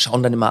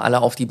schauen dann immer alle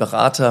auf die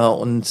Berater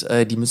und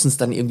die müssen es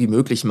dann irgendwie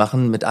möglich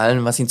machen mit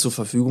allem, was ihnen zur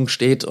Verfügung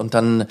steht. Und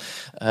dann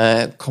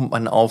kommt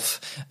man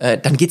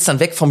dann geht's dann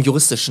weg vom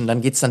Juristischen,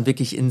 dann geht's dann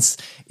wirklich ins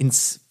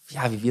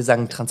wie wir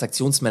sagen,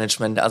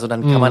 Transaktionsmanagement. Also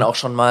dann kann man auch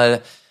schon mal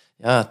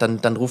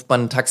dann ruft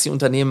man ein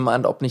Taxiunternehmen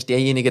an, ob nicht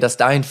derjenige das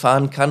dahin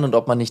fahren kann und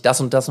ob man nicht das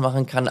und das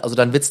machen kann. Also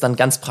dann wird's dann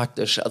ganz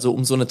praktisch. Also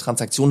um so eine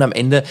Transaktion am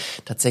Ende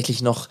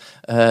tatsächlich noch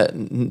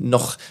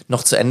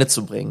zu Ende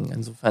zu bringen.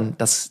 Insofern,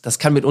 das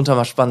kann mitunter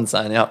mal spannend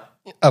sein, ja.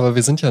 Aber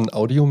wir sind ja ein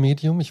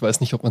Audiomedium. Ich weiß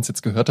nicht, ob man es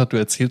jetzt gehört hat. Du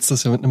erzählst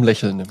das ja mit einem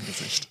Lächeln im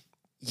Gesicht.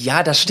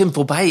 Ja, das stimmt.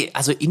 Wobei,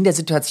 also in der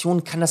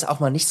Situation kann das auch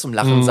mal nicht zum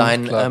Lachen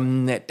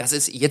sein. Das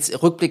ist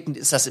jetzt rückblickend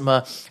ist das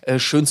immer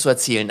schön zu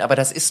erzählen. Aber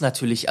das ist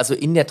natürlich, also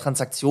in der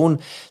Transaktion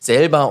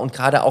selber und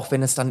gerade auch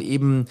wenn es dann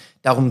eben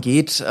darum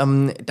geht,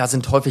 da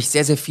sind häufig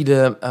sehr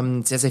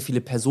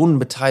viele Personen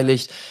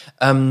beteiligt.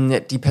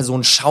 Die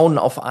Personen schauen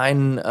auf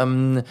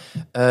einen,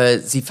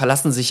 sie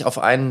verlassen sich auf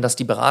einen, dass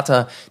die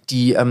Berater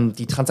die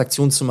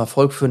Transaktion zum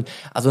Erfolg führen.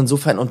 Also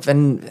insofern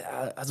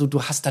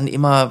du hast dann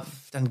immer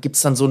dann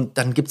gibt's so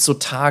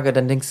Tage,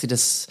 dann denkst du,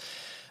 das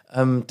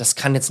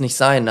kann jetzt nicht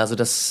sein. Also,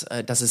 dass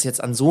es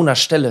jetzt an so einer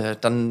Stelle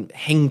dann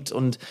hängt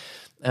und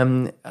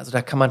Also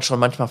da kann man schon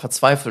manchmal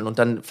verzweifeln und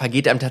dann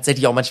vergeht einem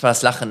tatsächlich auch manchmal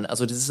das Lachen.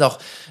 Also das ist auch,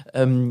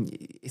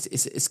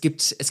 es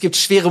gibt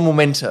schwere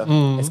Momente.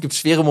 Es gibt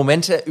schwere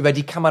Momente, über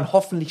die kann man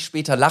hoffentlich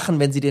später lachen,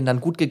 wenn sie denen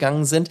dann gut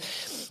gegangen sind.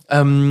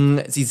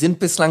 Sie sind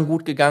bislang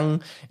gut gegangen,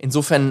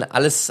 insofern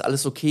alles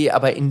okay,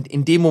 aber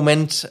in dem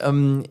Moment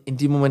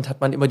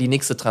hat man immer die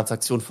nächste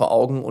Transaktion vor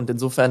Augen und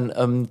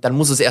insofern, dann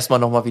muss es erstmal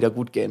nochmal wieder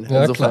gut gehen.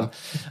 Ja, insofern,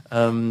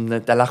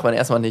 da lacht man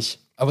erstmal nicht.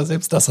 Aber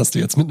selbst das hast du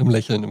jetzt mit einem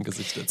Lächeln im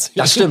Gesicht erzählt.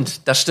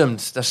 Das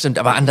stimmt.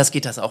 Aber anders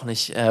geht das auch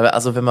nicht.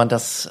 Also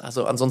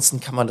ansonsten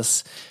kann man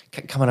das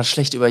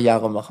schlecht über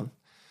Jahre machen.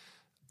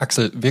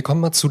 Axel, wir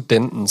kommen mal zu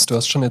Dentons. Du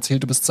hast schon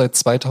erzählt, du bist seit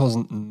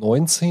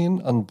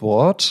 2019 an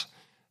Bord.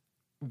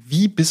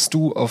 Wie bist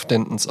du auf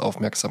Dentons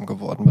aufmerksam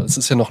geworden? Weil es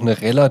ist ja noch eine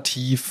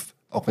relativ,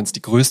 auch wenn es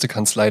die größte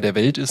Kanzlei der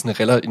Welt ist,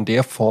 in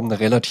der Form eine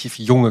relativ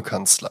junge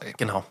Kanzlei.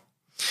 Genau.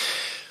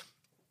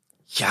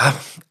 Ja,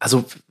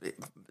 also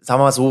sagen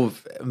wir mal so,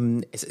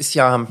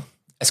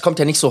 es kommt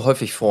ja nicht so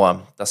häufig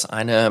vor, dass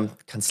eine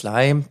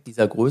Kanzlei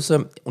dieser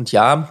Größe, und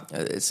ja,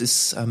 es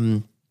ist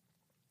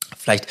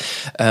vielleicht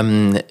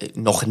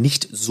noch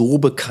nicht so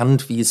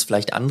bekannt, wie es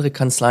vielleicht andere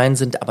Kanzleien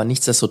sind, aber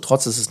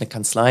nichtsdestotrotz ist es eine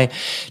Kanzlei,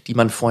 die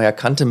man vorher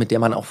kannte, mit der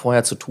man auch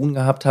vorher zu tun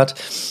gehabt hat.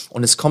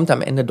 Und es kommt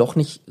am Ende doch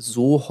nicht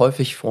so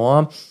häufig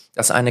vor,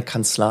 dass eine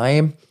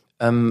Kanzlei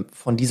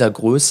von dieser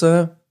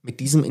Größe, mit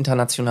diesem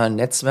internationalen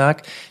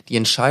Netzwerk, die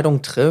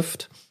Entscheidung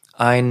trifft,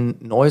 ein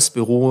neues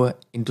Büro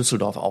in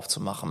Düsseldorf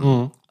aufzumachen.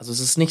 Mhm. Also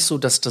es ist nicht so,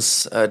 dass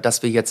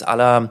wir jetzt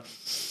alle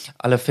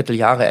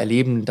Vierteljahre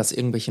erleben, dass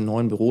irgendwelche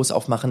neuen Büros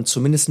aufmachen,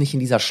 zumindest nicht in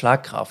dieser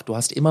Schlagkraft. Du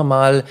hast immer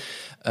mal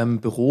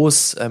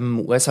Büros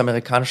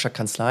US-amerikanischer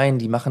Kanzleien,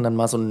 die machen dann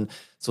mal so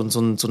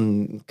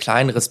ein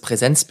kleineres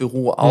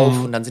Präsenzbüro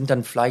auf und dann sind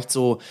da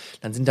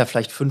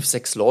vielleicht 5,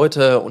 6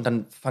 Leute und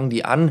dann fangen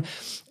die an.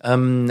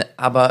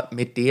 Aber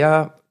mit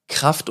der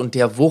Kraft und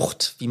der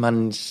Wucht, wie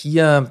man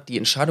hier die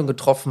Entscheidung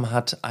getroffen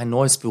hat, ein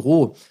neues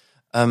Büro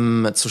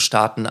zu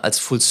starten als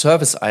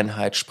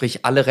Full-Service-Einheit,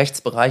 sprich alle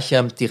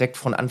Rechtsbereiche direkt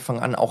von Anfang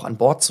an auch an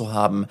Bord zu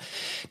haben,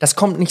 das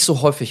kommt nicht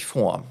so häufig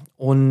vor.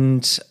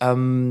 Und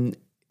man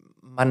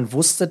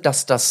wusste,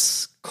 dass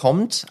das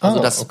kommt,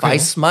 also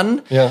weiß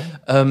man, ja.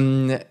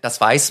 Das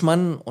weiß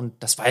man und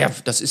das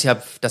ist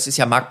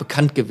ja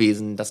marktbekannt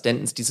gewesen, dass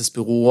Dentons dieses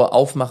Büro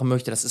aufmachen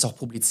möchte. Das ist auch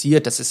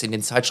publiziert, das ist in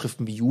den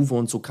Zeitschriften wie Juve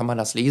und so kann man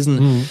das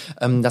lesen,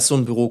 dass so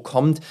ein Büro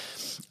kommt.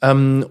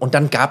 Und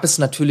dann gab es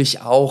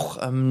natürlich auch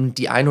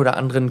die ein oder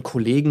anderen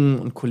Kollegen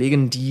und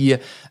Kolleginnen, die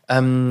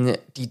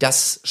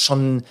das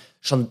schon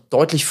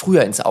deutlich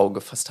früher ins Auge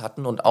gefasst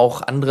hatten und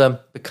auch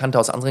andere Bekannte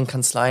aus anderen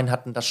Kanzleien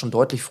hatten das schon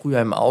deutlich früher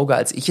im Auge,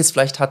 als ich es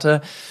vielleicht hatte.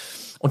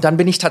 Und dann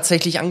bin ich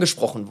tatsächlich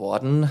angesprochen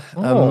worden,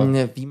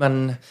 wie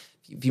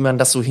man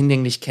das so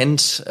hinlänglich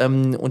kennt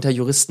unter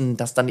Juristen,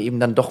 dass dann eben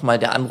dann doch mal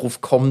der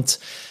Anruf kommt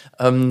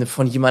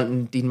von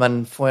jemandem, den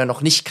man vorher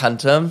noch nicht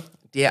kannte,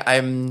 der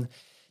einem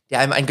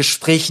ein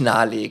Gespräch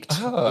nahelegt.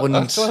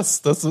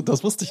 Krass, das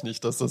wusste ich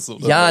nicht, dass das so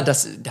ja,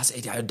 das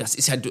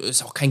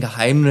ist auch kein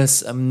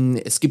Geheimnis.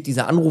 Es gibt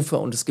diese Anrufe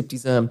und es gibt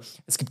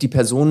die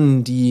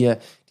Personen, die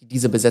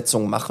diese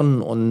Besetzung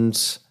machen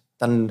und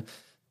dann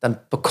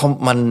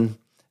bekommt man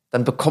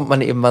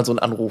eben mal so einen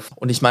Anruf.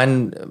 Und ich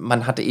meine,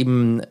 man hat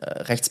eben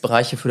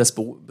Rechtsbereiche für das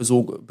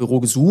Büro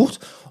gesucht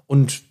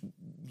und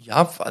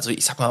ja, also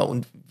ich sag mal,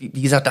 und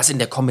wie gesagt, das in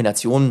der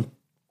Kombination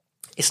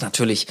ist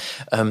natürlich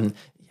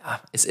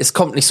es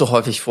kommt nicht so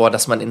häufig vor,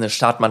 dass man in eine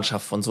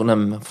Startmannschaft von so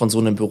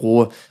einem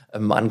Büro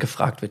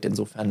angefragt wird.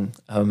 Insofern,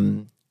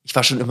 ich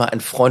war schon immer ein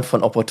Freund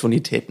von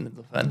Opportunitäten.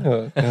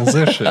 Insofern. Ja,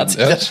 sehr schön. Hat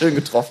sich das schön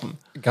getroffen.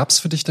 Gab es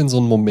für dich denn so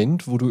einen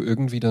Moment, wo du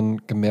irgendwie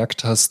dann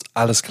gemerkt hast,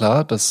 alles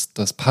klar, das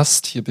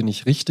passt, hier bin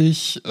ich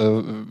richtig,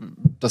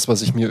 das,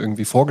 was ich mir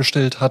irgendwie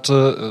vorgestellt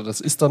hatte,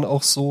 das ist dann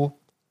auch so?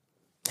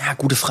 Ja,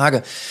 gute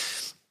Frage.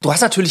 Du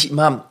hast natürlich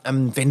immer,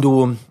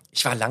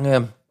 ich war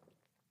lange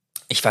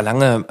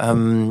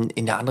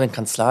in der anderen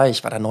Kanzlei,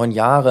 ich war da 9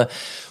 Jahre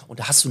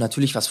und da hast du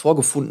natürlich was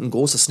vorgefunden, ein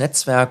großes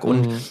Netzwerk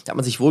und da hat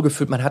man sich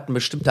wohlgefühlt, man hat eine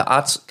bestimmte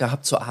Art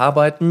gehabt zu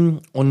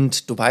arbeiten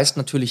und du weißt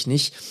natürlich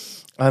nicht,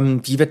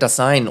 wie wird das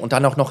sein und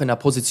dann auch noch in einer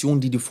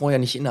Position, die du vorher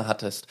nicht inne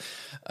hattest.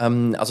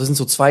 Also es sind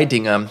so 2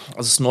 Dinge,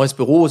 also es ist ein neues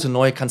Büro, es ist eine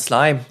neue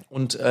Kanzlei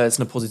und es ist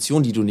eine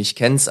Position, die du nicht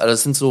kennst, also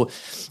es sind so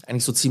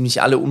eigentlich so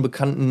ziemlich alle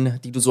Unbekannten,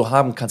 die du so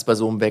haben kannst bei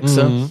so einem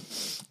Wechsel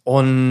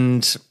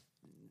und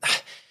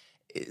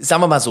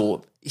sagen wir mal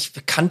so, ich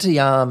kannte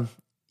ja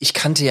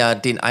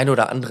den einen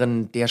oder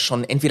anderen, der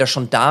entweder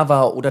schon da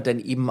war oder dann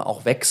eben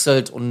auch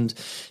wechselt. Und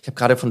ich habe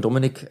gerade von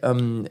Dominik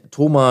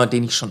Thoma,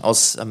 den ich schon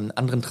aus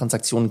anderen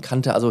Transaktionen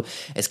kannte. Also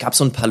es gab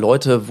so ein paar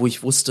Leute, wo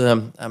ich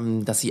wusste,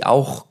 dass sie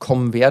auch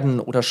kommen werden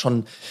oder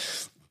schon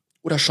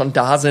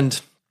da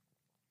sind.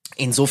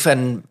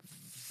 Insofern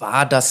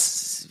war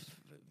das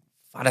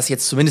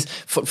jetzt zumindest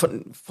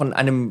von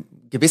einem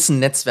gewissen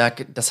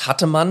Netzwerk, das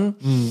hatte man.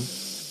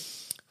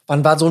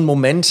 Wann war so ein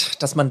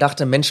Moment, dass man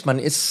dachte, Mensch, man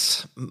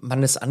ist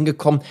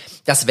angekommen?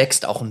 Das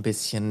wächst auch ein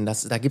bisschen.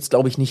 Da gibt's,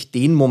 glaube ich, nicht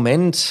den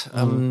Moment.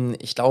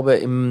 Ich glaube,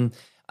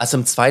 als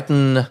im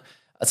zweiten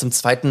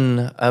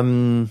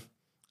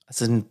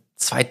den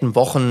zweiten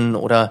Wochen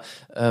oder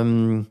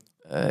in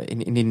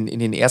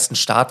den ersten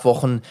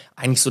Startwochen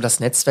eigentlich so das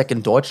Netzwerk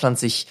in Deutschland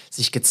sich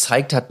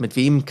gezeigt hat, mit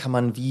wem kann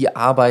man wie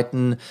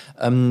arbeiten,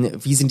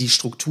 wie sind die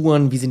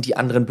Strukturen, wie sind die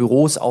anderen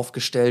Büros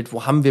aufgestellt,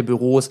 wo haben wir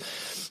Büros.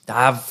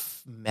 Da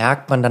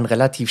merkt man dann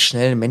relativ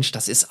schnell, Mensch,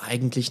 das ist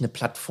eigentlich eine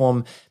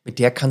Plattform, mit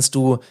der kannst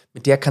du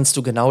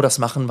genau das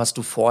machen, was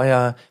du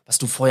vorher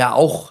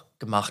auch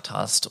gemacht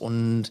hast.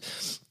 Und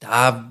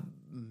da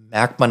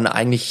merkt man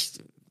eigentlich,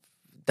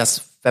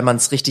 dass wenn man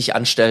es richtig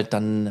anstellt,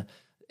 dann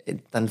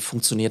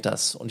funktioniert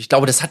das. Und ich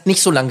glaube, das hat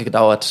nicht so lange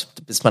gedauert,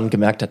 bis man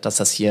gemerkt hat, dass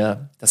das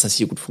hier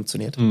gut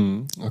funktioniert.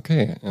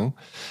 Okay, ja.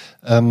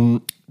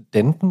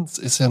 Dentons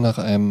ist ja nach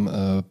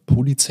einem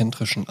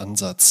polyzentrischen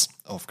Ansatz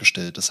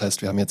aufgestellt. Das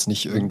heißt, wir haben jetzt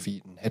nicht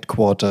irgendwie ein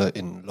Headquarter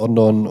in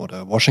London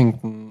oder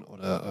Washington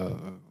oder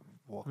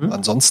wo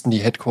ansonsten die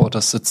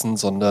Headquarters sitzen,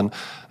 sondern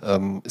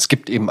es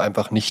gibt eben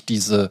einfach nicht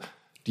dieses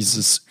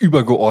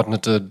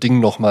übergeordnete Ding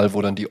nochmal,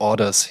 wo dann die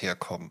Orders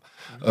herkommen.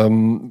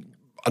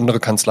 Andere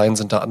Kanzleien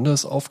sind da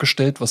anders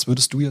aufgestellt. Was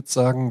würdest du jetzt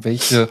sagen,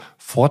 welche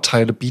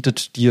Vorteile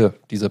bietet dir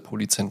dieser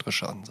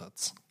polyzentrische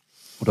Ansatz?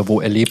 Oder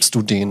wo erlebst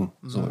du den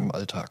so im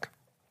Alltag?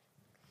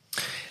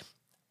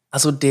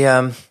 Also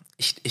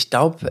ich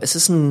glaube, es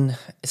ist ein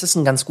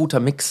ganz guter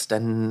Mix,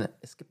 denn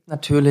es gibt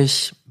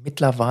natürlich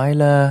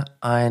mittlerweile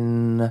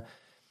ein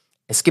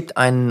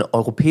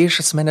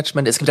europäisches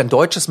Management, es gibt ein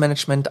deutsches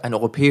Management, ein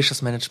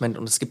europäisches Management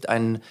und es gibt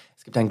ein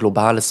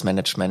globales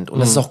Management. Und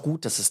es ist auch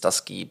gut, dass es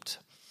das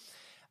gibt.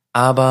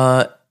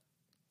 Aber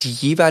die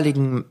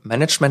jeweiligen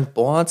Management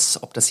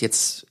Boards, ob das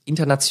jetzt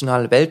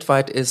international,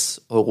 weltweit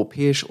ist,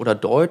 europäisch oder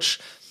deutsch,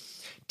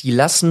 die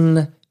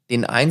lassen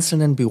den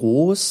einzelnen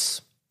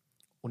Büros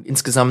und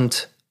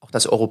insgesamt auch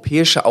das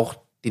europäische, auch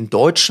den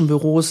deutschen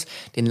Büros,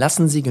 den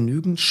lassen sie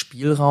genügend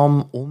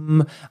Spielraum,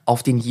 um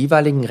auf den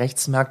jeweiligen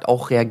Rechtsmarkt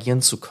auch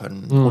reagieren zu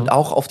können. Und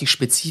auch auf die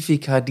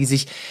Spezifika, die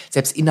sich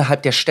selbst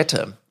innerhalb der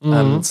Städte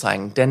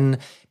zeigen. Denn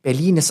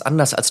Berlin ist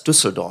anders als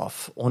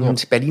Düsseldorf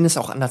und Berlin ist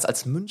auch anders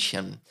als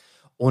München.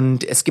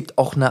 Und es gibt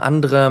auch eine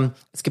andere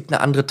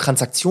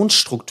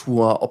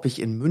Transaktionsstruktur, ob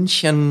ich in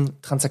München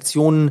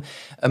Transaktionen,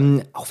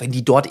 auch wenn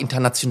die dort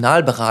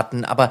international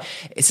beraten, aber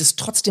es ist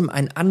trotzdem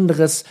ein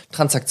anderes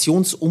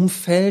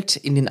Transaktionsumfeld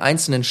in den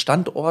einzelnen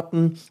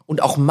Standorten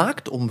und auch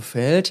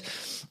Marktumfeld,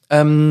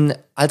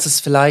 als es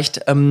vielleicht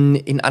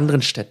in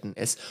anderen Städten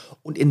ist.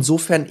 Und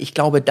insofern, ich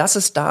glaube, das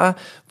ist da,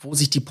 wo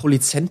sich die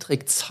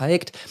Polyzentrik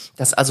zeigt,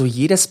 dass also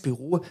jedes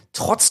Büro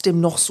trotzdem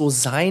noch so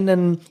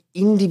seinen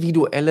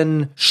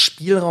individuellen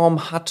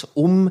Spielraum hat,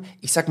 um,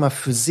 ich sag mal,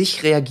 für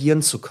sich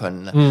reagieren zu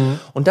können.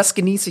 Und das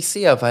genieße ich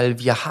sehr, weil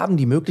wir haben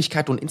die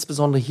Möglichkeit, und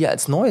insbesondere hier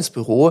als neues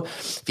Büro,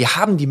 wir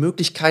haben die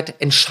Möglichkeit,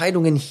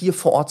 Entscheidungen hier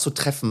vor Ort zu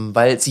treffen,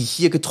 weil sie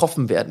hier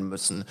getroffen werden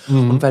müssen.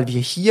 Und weil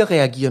wir hier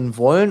reagieren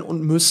wollen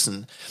und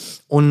müssen.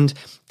 Und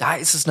da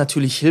ist es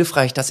natürlich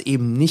hilfreich, dass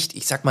eben nicht,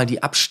 ich sag mal,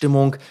 die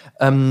Abstimmung,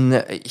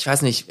 ich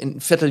weiß nicht, in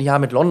ein Vierteljahr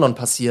mit London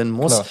passieren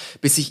muss,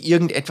 bis ich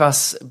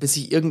irgendetwas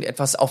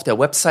auf der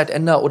Website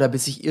ändere oder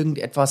bis ich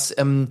irgendetwas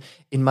in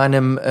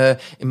meinem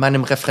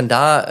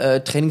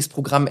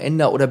Referendar-Trainingsprogramm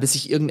ändere oder bis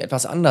ich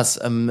irgendetwas anders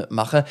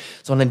mache,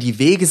 sondern die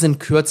Wege sind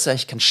kürzer,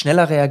 ich kann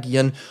schneller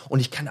reagieren und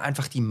ich kann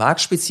einfach die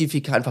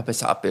Marktspezifika einfach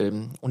besser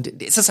abbilden. Und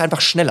es ist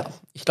einfach schneller.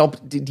 Ich glaube,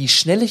 die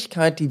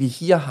Schnelligkeit, die wir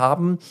hier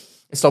haben,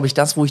 ist, glaube ich,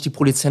 das, wo ich die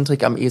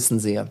Polyzentrik am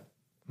ehesten sehe.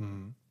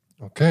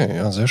 Okay,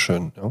 ja, sehr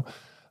schön. Ja.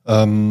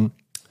 Du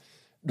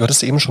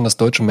hattest eben schon das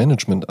deutsche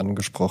Management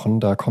angesprochen.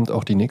 Da kommt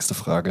auch die nächste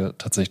Frage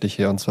tatsächlich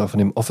her, und zwar von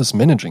dem Office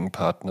Managing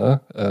Partner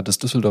des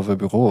Düsseldorfer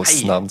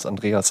Büros namens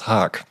Andreas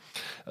Haag.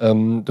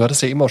 Du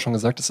hattest ja eben auch schon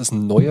gesagt, es ist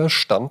ein neuer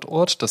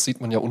Standort. Das sieht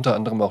man ja unter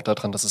anderem auch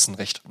daran, dass es ein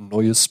recht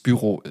neues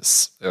Büro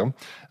ist. Ja?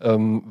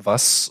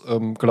 Was,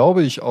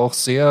 glaube ich, auch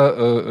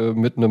sehr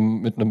mit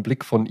einem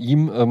Blick von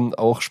ihm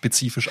auch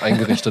spezifisch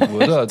eingerichtet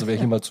wurde. Also wer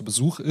hier mal zu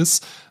Besuch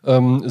ist,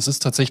 man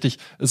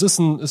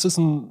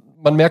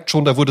merkt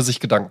schon, da wurde sich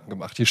Gedanken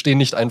gemacht. Hier stehen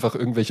nicht einfach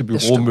irgendwelche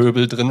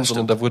Büromöbel drin,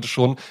 sondern da wurde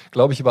schon,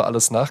 glaube ich, über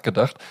alles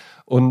nachgedacht.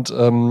 Und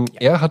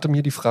er hatte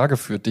mir die Frage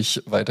für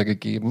dich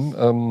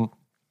weitergegeben.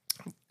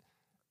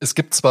 Es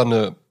gibt zwar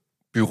eine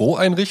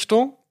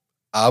Büroeinrichtung,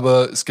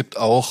 aber es gibt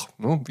auch,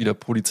 wie der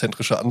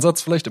polyzentrische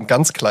Ansatz vielleicht im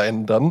ganz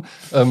Kleinen dann,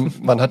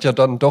 man hat ja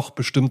dann doch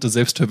bestimmte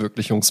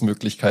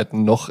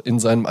Selbstverwirklichungsmöglichkeiten noch in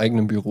seinem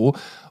eigenen Büro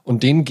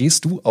und denen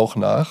gehst du auch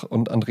nach.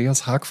 Und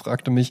Andreas Haag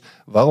fragte mich,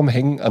 warum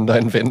hängen an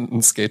deinen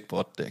Wänden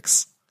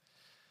Skateboard-Decks?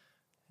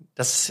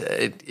 Das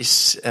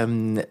ist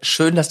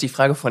schön, dass die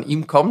Frage von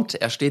ihm kommt.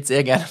 Er steht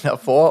sehr gerne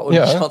davor und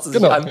schaut sie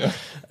sich an.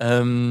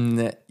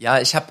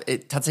 Ja, ich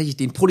habe tatsächlich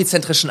den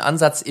polyzentrischen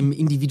Ansatz im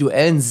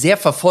Individuellen sehr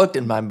verfolgt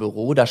in meinem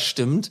Büro, das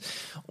stimmt.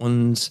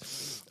 Und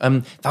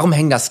warum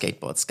hängen da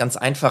Skateboards? Ganz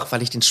einfach,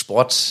 weil ich den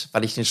Sport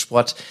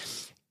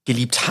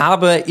geliebt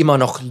habe, immer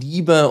noch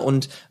liebe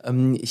und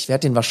ich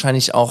werde den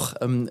wahrscheinlich auch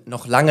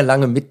noch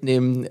lange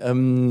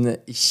mitnehmen.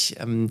 Ich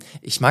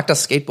mag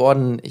das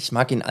Skateboarden, ich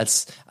mag ihn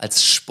als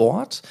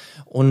Sport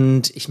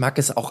und ich mag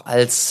es auch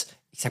als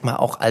ich sag mal,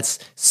 auch als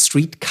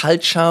Street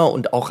Culture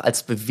und auch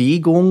als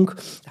Bewegung.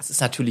 Das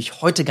ist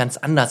natürlich heute ganz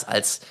anders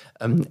als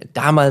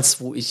damals,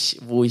 wo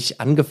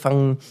ich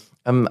angefangen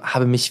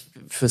habe, mich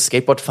für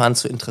Skateboardfahren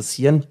zu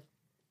interessieren.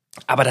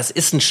 Aber das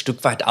ist ein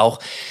Stück weit auch,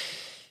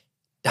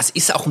 das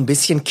ist auch ein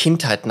bisschen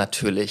Kindheit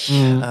natürlich.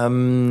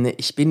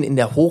 Ich bin in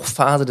der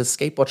Hochphase des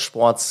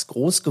Skateboardsports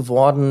groß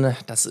geworden.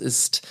 Das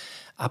ist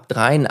ab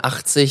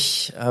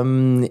 83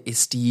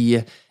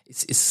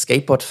 ist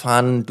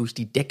Skateboardfahren durch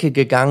die Decke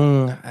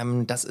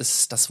gegangen.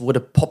 Das wurde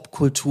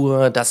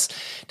Popkultur. Da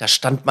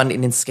stand man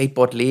in den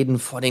Skateboardläden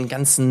vor den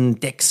ganzen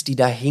Decks, die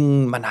da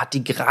hingen. Man hat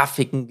die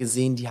Grafiken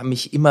gesehen, die haben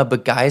mich immer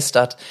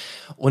begeistert.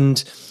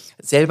 Und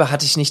selber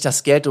hatte ich nicht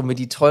das Geld, um mir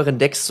die teuren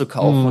Decks zu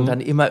kaufen und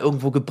dann immer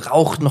irgendwo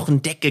gebraucht noch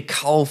ein Deck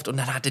gekauft und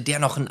dann hatte der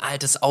noch ein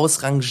altes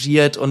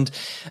ausrangiert und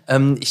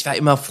ich war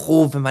immer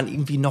froh, wenn man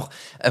irgendwie noch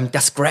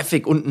das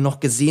Graphic unten noch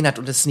gesehen hat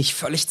und es nicht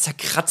völlig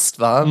zerkratzt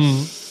war.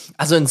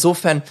 Also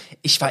insofern,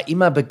 ich war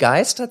immer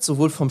begeistert,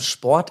 sowohl vom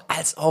Sport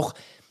als auch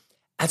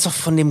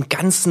von dem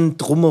ganzen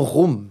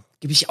Drumherum.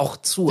 Gebe ich auch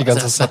zu. Die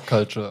ganze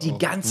Subculture. Die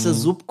ganze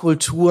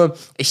Subkultur.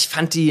 Ich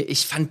fand die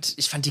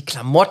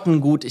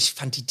Klamotten gut. Ich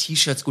fand die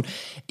T-Shirts gut.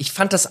 Ich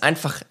fand das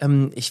einfach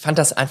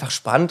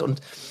spannend und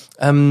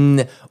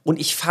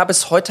ich fahre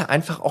bis heute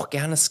einfach auch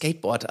gerne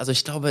Skateboard. Also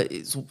ich glaube,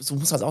 so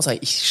muss man es auch sagen.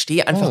 Ich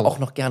stehe einfach auch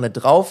noch gerne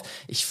drauf.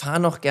 Ich fahre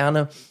noch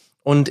gerne.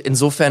 Und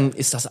insofern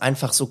ist das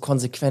einfach so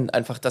konsequent.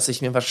 Einfach, dass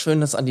ich mir was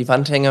Schönes an die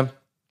Wand hänge.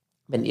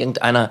 Wenn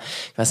irgendeiner,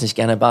 ich weiß nicht,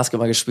 gerne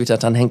Basketball gespielt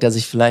hat, dann hängt er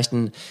sich vielleicht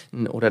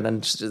oder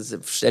dann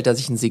stellt er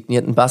sich einen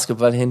signierten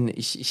Basketball hin.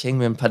 Ich hänge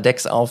mir ein paar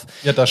Decks auf.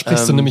 Ja, da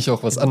sprichst du nämlich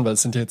auch was an, weil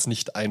es sind ja jetzt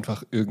nicht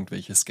einfach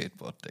irgendwelche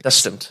Skateboard-Decks. Das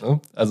stimmt. Ne?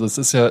 Also es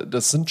ist ja,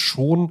 das sind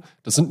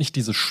nicht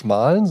diese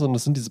schmalen, sondern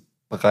das sind diese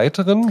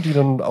breiteren, die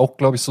dann auch,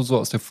 glaube ich, so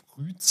aus der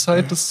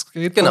Frühzeit des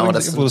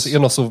Skateboardings, wo das eher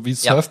noch so wie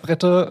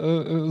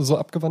Surfbretter so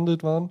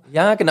abgewandelt waren.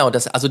 Ja, genau.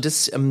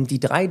 Die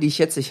drei, die ich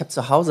habe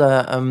zu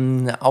Hause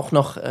auch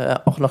noch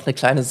eine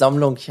kleine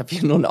Sammlung. Ich habe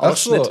hier nur einen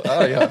Ausschnitt.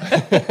 Ach so, ja.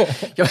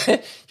 Ich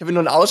habe hier nur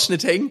einen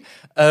Ausschnitt hängen.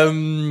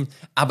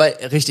 Aber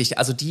richtig,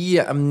 also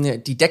die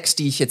Decks,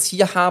 die ich jetzt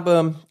hier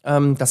habe,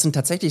 das sind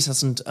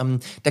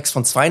Decks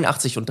von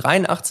 82 und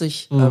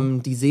 83.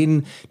 Die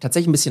sehen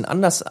tatsächlich ein bisschen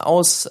anders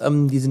aus.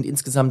 Die sind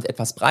insgesamt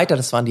etwas breiter.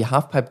 Das waren die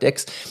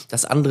Halfpipe-Decks.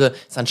 Das andere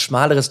ist ein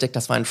schmaleres Deck.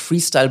 Das war ein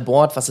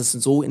Freestyle-Board, was es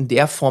so in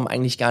der Form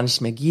eigentlich gar nicht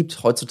mehr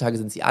gibt. Heutzutage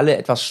sind sie alle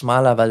etwas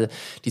schmaler, weil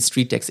die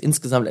Street-Decks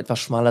insgesamt etwas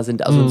schmaler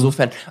sind. Also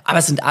insofern, aber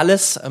es sind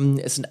alles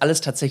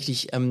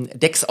tatsächlich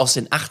Decks aus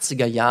den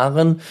 80er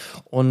Jahren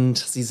und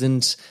sie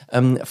sind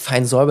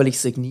fein säuberlich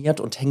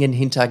signiert und hängen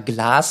hinter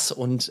Glas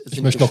und sind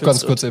Ich möchte noch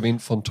ganz kurz erwähnen,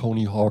 von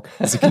Tony Hawk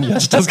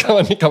signiert. Das kann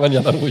man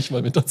ja dann ruhig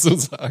mal mit dazu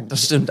sagen.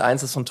 Das stimmt,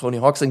 eins ist von Tony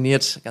Hawk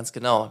signiert, ganz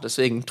genau.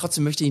 Deswegen,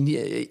 trotzdem möchte ich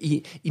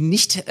ihn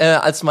nicht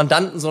als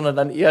Mandanten, sondern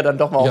dann eher dann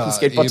doch mal auf dem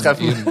Skateboard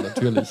treffen. Eben,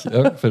 natürlich,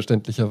 ja,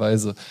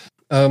 verständlicherweise.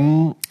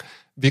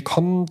 Wir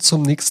kommen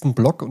zum nächsten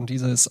Block und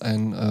dieser ist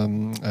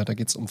da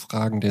geht es um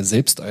Fragen der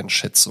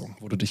Selbsteinschätzung,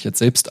 wo du dich jetzt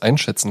selbst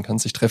einschätzen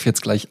kannst. Ich treffe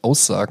jetzt gleich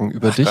Aussagen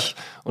über dich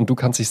und du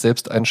kannst dich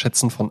selbst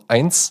einschätzen von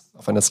 1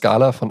 auf einer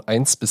Skala von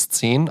 1 bis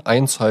 10.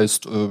 1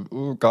 heißt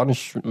gar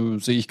nicht,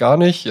 sehe ich gar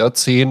nicht, ja,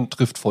 10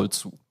 trifft voll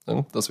zu.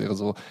 Ne? Das wäre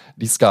so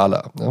die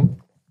Skala. Ne?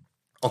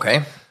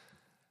 Okay,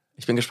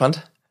 ich bin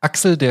gespannt.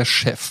 Axel der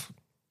Chef.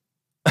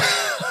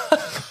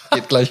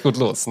 Geht gleich gut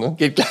los, ne?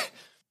 Geht gleich.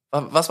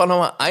 Was war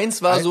nochmal?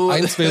 1 war so...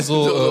 1 wäre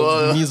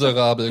so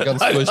miserabel,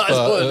 ganz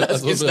furchtbar.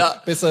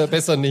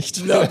 Besser nicht.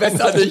 Ja,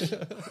 besser nicht.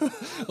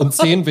 Und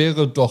 10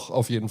 wäre doch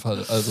auf jeden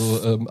Fall.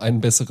 Also einen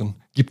besseren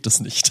gibt es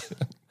nicht.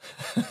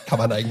 Kann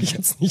man eigentlich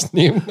jetzt nicht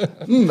nehmen.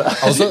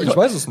 Außer, ich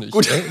weiß es nicht.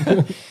 Gut.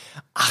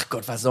 Ach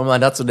Gott, was soll man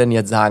dazu denn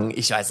jetzt sagen?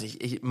 Ich weiß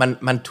nicht.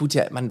 Man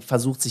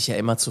versucht sich ja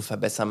immer zu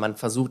verbessern. Man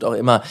versucht auch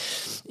immer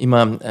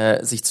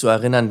sich zu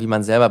erinnern, wie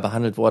man selber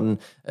behandelt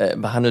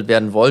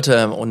werden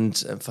wollte.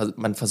 Und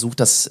man versucht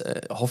das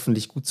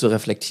hoffentlich gut zu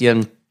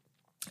reflektieren.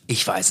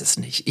 Ich weiß es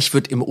nicht. Ich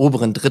würde im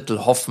oberen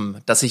Drittel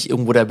hoffen, dass ich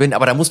irgendwo da bin.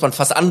 Aber da muss man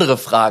fast andere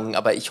fragen.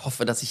 Aber ich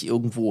hoffe, dass ich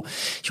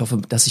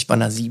bei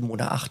einer 7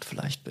 oder 8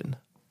 vielleicht bin.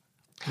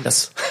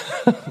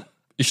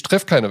 Ich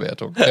treffe keine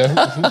Wertung.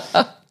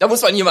 Da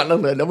muss man jemand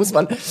anderen, da muss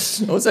man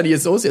die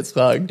SOs jetzt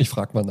fragen. Ich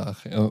frage mal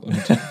nach und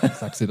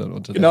sag sie dann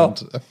unter genau.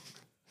 der Hand.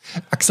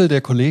 Axel,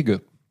 der Kollege.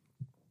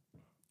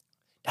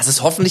 Das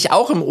ist hoffentlich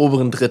auch im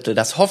oberen Drittel,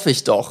 das hoffe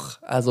ich doch.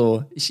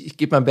 Also ich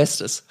gebe mein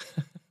Bestes.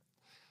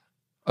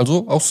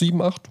 Also auch 7,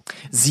 8?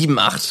 7,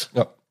 8.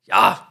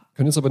 Ja.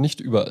 Können jetzt aber nicht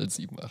überall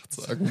 7, 8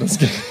 sagen. Das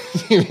sage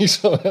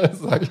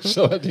ich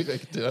schon mal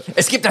direkt. Ja.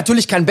 Es gibt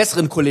natürlich keinen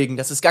besseren Kollegen,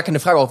 das ist gar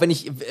keine Frage. Auch wenn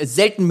ich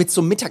selten mit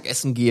zum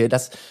Mittagessen gehe,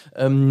 das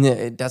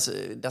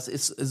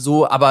ist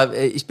so. Aber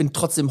ich bin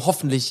trotzdem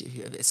hoffentlich,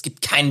 es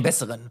gibt keinen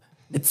besseren.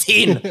 Eine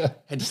 10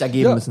 hätte ich da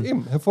geben müssen.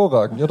 Eben,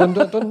 hervorragend. Ja,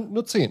 dann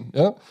nur 10.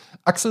 Ja.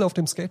 Axel auf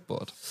dem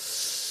Skateboard.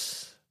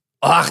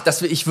 Ach,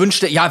 ich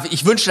wünschte,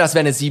 das wäre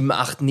eine 7,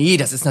 8. Nee,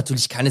 das ist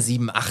natürlich keine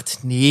 7, 8.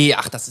 Nee,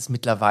 das ist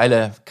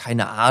mittlerweile,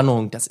 keine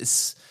Ahnung, das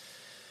ist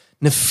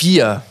eine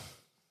 4.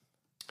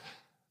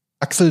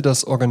 Axel,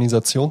 das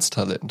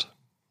Organisationstalent.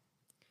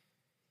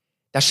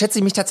 Da schätze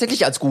ich mich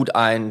tatsächlich als gut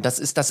ein. Das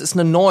ist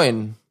eine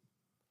 9.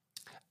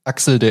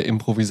 Axel, der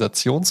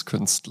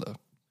Improvisationskünstler.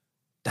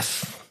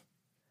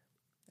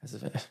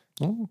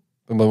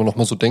 Wenn wir noch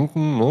mal so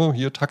denken, ne,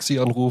 hier Taxi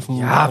anrufen,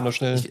 ja,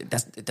 schnell.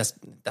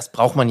 Das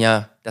braucht man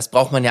ja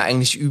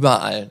eigentlich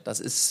überall. Das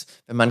ist,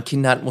 wenn man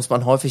Kinder hat, muss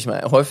man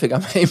häufiger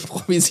mal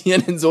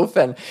improvisieren.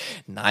 Insofern,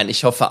 nein,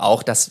 ich hoffe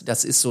auch,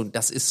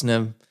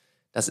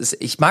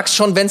 ich mag's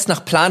schon, wenn es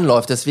nach Plan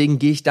läuft. Deswegen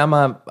gehe ich da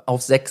mal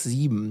auf 6,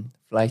 7,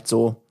 vielleicht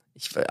so.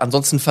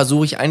 Ansonsten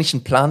versuche ich eigentlich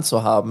einen Plan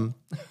zu haben.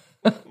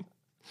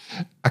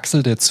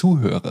 Axel, der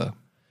Zuhörer.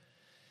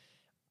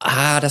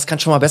 Das kann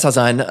schon mal besser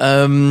sein.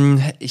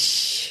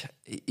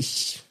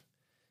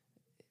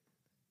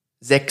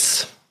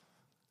 6.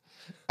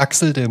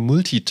 Axel, der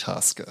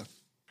Multitasker.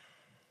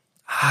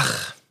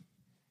 Ach.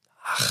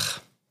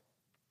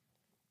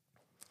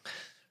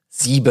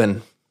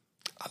 7.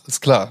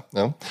 Alles klar.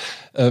 Ja.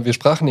 Wir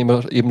sprachen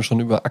eben schon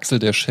über Axel,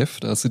 der Chef.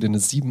 Da hast du dir eine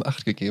 7,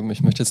 8 gegeben.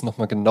 Ich möchte jetzt noch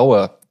mal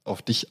genauer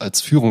auf dich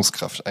als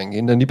Führungskraft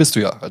eingehen, denn die bist du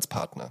ja als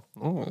Partner.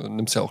 Du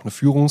nimmst ja auch eine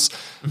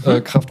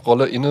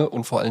Führungskraftrolle inne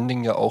und vor allen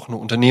Dingen ja auch eine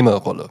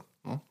Unternehmerrolle.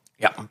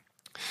 Ja.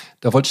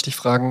 Da wollte ich dich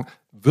fragen,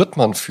 wird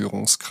man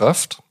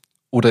Führungskraft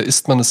oder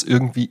ist man es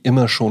irgendwie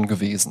immer schon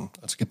gewesen?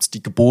 Also gibt es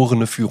die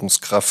geborene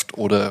Führungskraft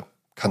oder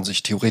kann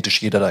sich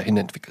theoretisch jeder dahin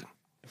entwickeln?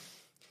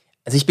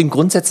 Also ich bin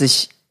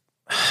grundsätzlich,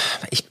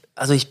 ich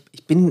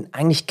bin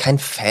eigentlich kein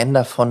Fan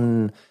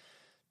davon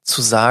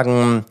zu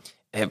sagen,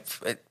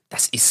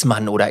 das ist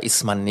man oder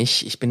ist man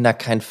nicht. Ich bin da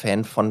kein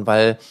Fan von,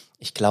 weil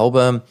ich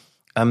glaube,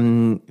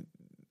 man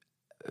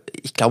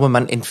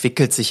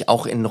entwickelt sich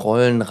auch in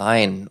Rollen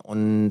rein.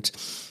 Und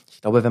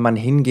ich glaube, wenn man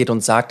hingeht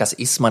und sagt, das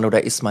ist man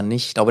oder ist man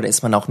nicht, ich glaube, da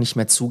ist man auch nicht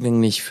mehr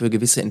zugänglich für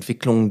gewisse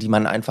Entwicklungen, die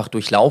man einfach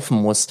durchlaufen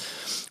muss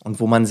und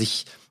wo man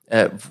sich,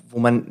 wo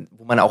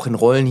man auch in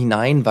Rollen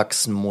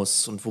hineinwachsen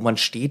muss und wo man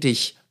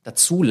stetig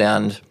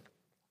dazulernt.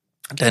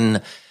 Denn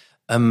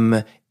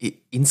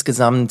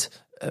insgesamt,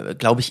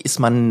 glaube ich, ist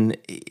man,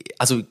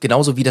 also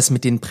genauso wie das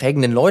mit den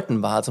prägenden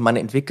Leuten war, also man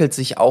entwickelt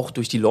sich auch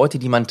durch die Leute,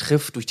 die man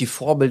trifft, durch die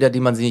Vorbilder, die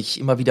man sich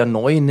immer wieder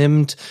neu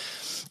nimmt.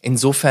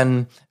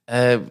 Insofern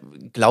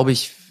glaube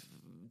ich,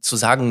 zu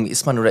sagen,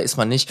 ist man oder ist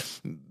man nicht,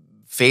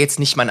 wäre jetzt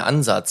nicht mein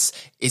Ansatz.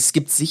 Es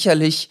gibt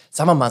sicherlich,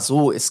 sagen wir mal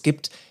so, es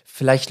gibt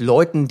vielleicht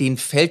Leuten, denen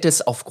fällt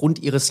es aufgrund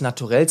ihres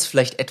Naturells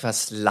vielleicht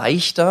etwas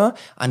leichter,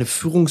 eine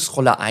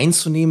Führungsrolle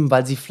einzunehmen,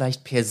 weil sie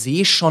vielleicht per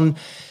se schon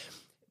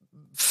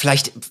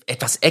vielleicht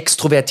etwas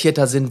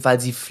extrovertierter sind, weil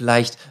sie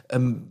vielleicht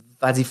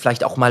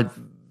auch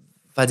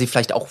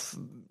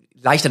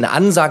leichter eine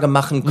Ansage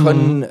machen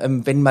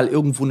können, wenn mal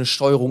irgendwo eine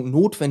Steuerung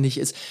notwendig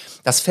ist.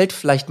 Das fällt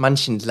vielleicht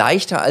manchen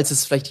leichter, als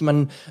es vielleicht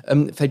jemandem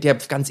fällt, der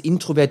ganz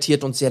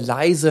introvertiert und sehr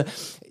leise.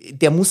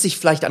 Der muss sich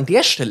vielleicht an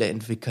der Stelle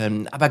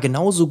entwickeln. Aber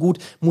genauso gut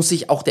muss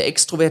sich auch der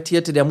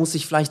Extrovertierte, der muss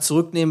sich vielleicht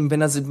zurücknehmen,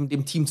 wenn er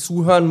dem Team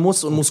zuhören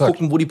muss und muss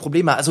gucken, wo die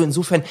Probleme. Also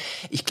insofern,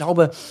 ich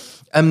glaube,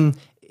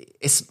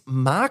 es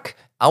mag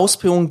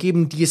Ausprägungen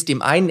geben, die es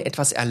dem einen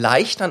etwas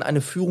erleichtern,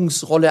 eine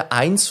Führungsrolle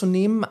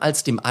einzunehmen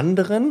als dem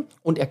anderen,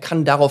 und er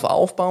kann darauf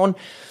aufbauen.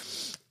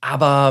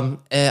 Aber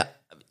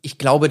ich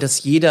glaube,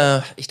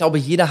 jeder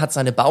hat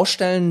seine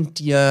Baustellen,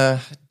 die er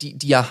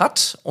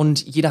hat,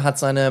 und jeder hat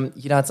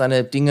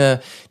seine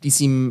Dinge, die es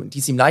ihm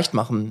leicht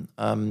machen.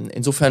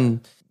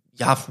 Insofern,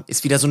 ja,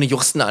 ist wieder so eine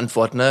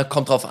Juristenantwort, ne?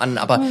 Kommt drauf an,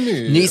 aber um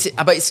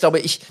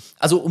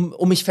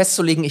mich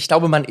festzulegen, ich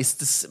glaube, man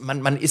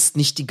ist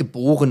nicht die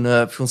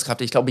geborene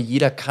Führungskraft. Ich glaube,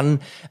 jeder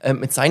kann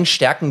mit seinen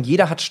Stärken,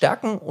 jeder hat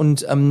Stärken,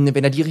 und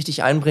wenn er die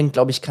richtig einbringt,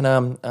 glaube ich,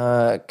 kann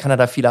er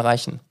da viel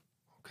erreichen.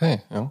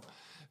 Okay, ja.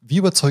 Wie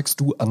überzeugst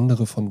du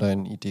andere von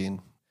deinen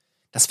Ideen?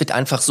 Das wird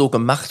einfach so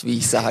gemacht, wie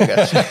ich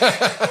sage.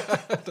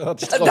 Da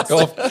hatte ich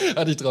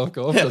drauf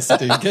gehofft, dass du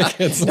den Gag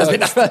jetzt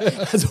sagst.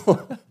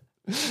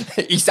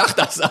 Ich sag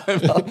das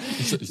einfach.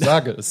 Ich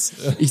sage es.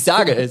 Ich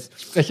sage es.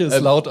 Ich spreche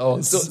es laut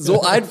aus.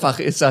 So einfach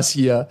ist das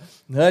hier.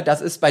 Ne,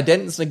 das ist bei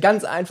Dentons eine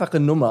ganz einfache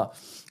Nummer.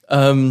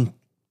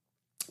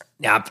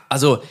 Ja,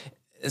 also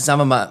sagen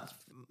wir mal,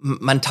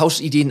 man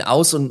tauscht Ideen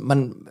aus,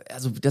 und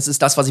das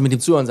ist das, was ich mit dem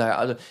Zuhören sage.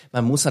 Also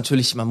man muss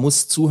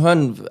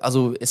zuhören.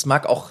 Also es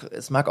mag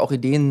auch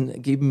Ideen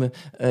geben,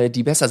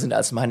 die besser sind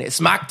als meine. Es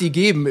mag die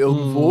geben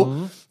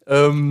irgendwo.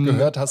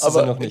 Gehört hast du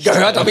sie noch nicht.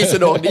 Gehört habe ich sie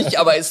noch nicht,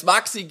 aber es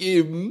mag sie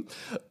geben.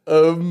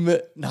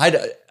 Nein,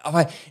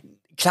 aber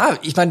klar,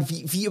 ich meine,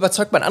 wie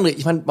überzeugt man andere?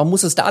 Ich meine, man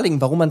muss es darlegen,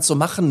 warum man es so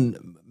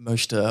machen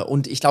möchte.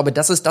 Und ich glaube,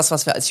 das ist das,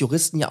 was wir als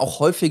Juristen ja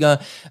auch häufiger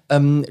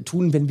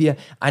tun, wenn wir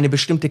eine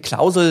bestimmte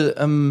Klausel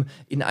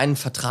in einen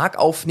Vertrag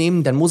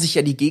aufnehmen. Dann muss ich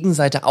ja die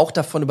Gegenseite auch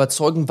davon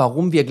überzeugen,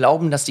 warum wir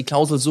glauben, dass die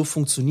Klausel so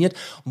funktioniert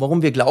und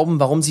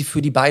warum sie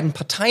für die beiden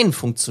Parteien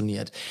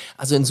funktioniert.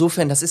 Also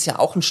insofern, das ist ja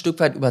auch ein Stück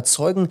weit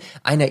Überzeugen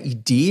einer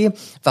Idee,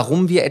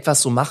 warum wir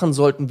etwas so machen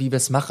sollten, wie wir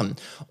es machen.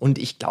 Und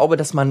ich glaube,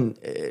 dass man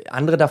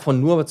andere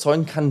davon nur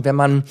überzeugen kann, wenn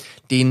man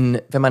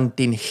den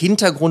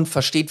Hintergrund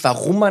versteht,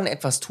 warum man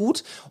etwas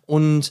tut,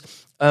 und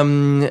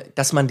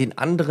dass man den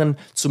anderen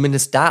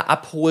zumindest da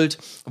abholt,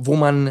 wo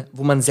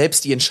man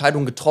selbst die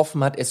Entscheidung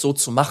getroffen hat, es so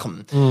zu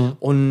machen.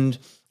 Und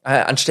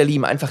anstelle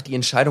ihm einfach die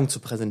Entscheidung zu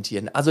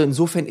präsentieren. Also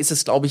insofern ist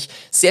es, glaube ich,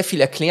 sehr viel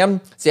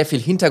erklären, sehr viel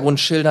Hintergrund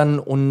schildern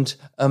und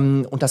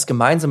das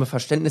gemeinsame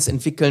Verständnis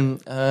entwickeln,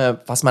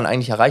 was man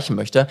eigentlich erreichen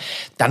möchte.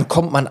 Dann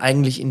kommt man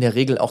eigentlich in der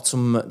Regel auch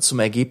zum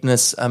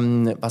Ergebnis,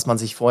 was man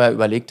sich vorher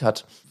überlegt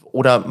hat.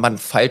 Oder man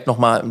feilt noch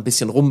mal ein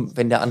bisschen rum,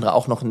 wenn der andere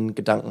auch noch einen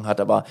Gedanken hat.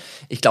 Aber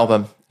ich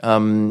glaube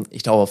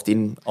auf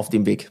dem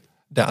Weg.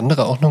 Der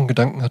andere auch noch einen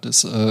Gedanken hat,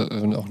 ist auch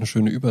eine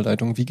schöne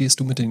Überleitung. Wie gehst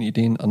du mit den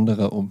Ideen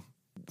anderer um?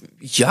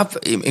 Ja,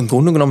 im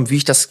Grunde genommen, wie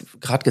ich das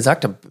gerade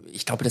gesagt habe,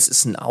 ich glaube, das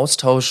ist ein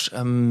Austausch.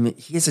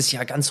 Hier ist es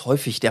ja ganz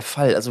häufig der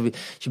Fall. Also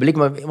ich überlege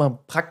mal immer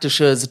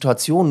praktische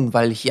Situationen,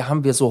 weil hier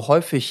haben wir so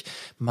häufig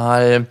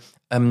mal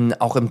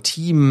auch im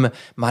Team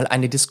mal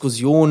eine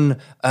Diskussion,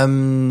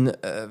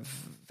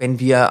 wenn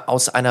wir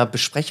aus einer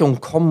Besprechung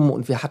kommen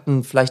und wir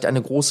hatten vielleicht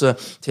eine große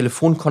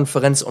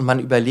Telefonkonferenz und man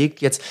überlegt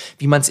jetzt,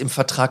 wie man es im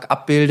Vertrag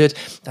abbildet,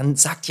 dann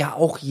sagt ja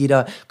auch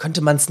jeder, könnte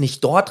man es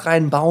nicht dort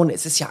reinbauen?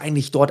 Es ist ja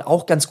eigentlich dort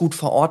auch ganz gut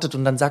verortet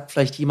und dann sagt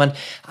vielleicht jemand,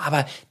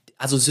 aber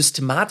also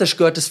systematisch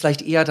gehört es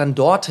vielleicht eher dann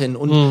dorthin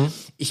und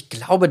ich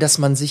glaube, dass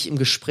man sich im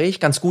Gespräch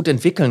ganz gut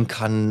entwickeln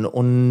kann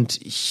und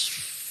ich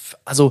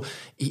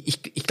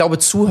glaube,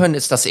 zuhören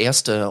ist das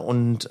Erste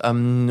und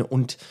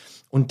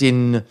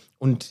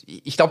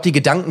ich glaube, die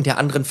Gedanken der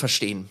anderen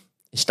verstehen.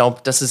 Ich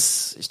glaube, das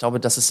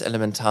ist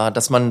elementar,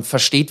 dass man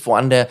versteht,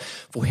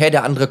 woher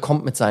der andere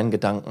kommt mit seinen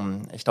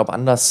Gedanken. Ich glaube,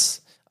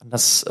 anders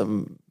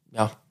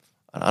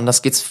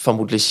geht's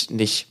vermutlich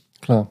nicht.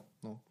 Klar.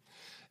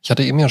 Ich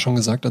hatte eben ja schon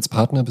gesagt, als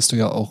Partner bist du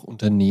ja auch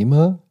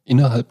Unternehmer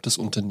innerhalb des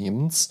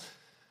Unternehmens.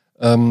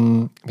 Wir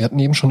hatten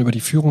eben schon über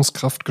die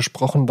Führungskraft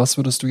gesprochen. Was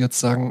würdest du jetzt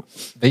sagen,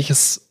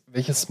 welches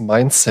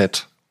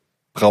Mindset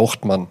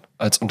braucht man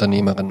als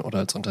Unternehmerin oder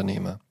als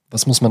Unternehmer?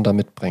 Was muss man da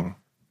mitbringen?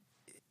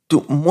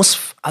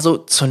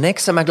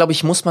 Zunächst einmal, glaube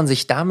ich, muss man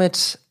sich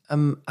damit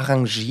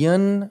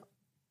arrangieren,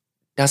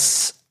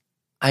 dass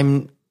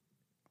einem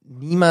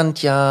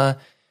niemand ja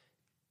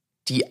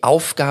die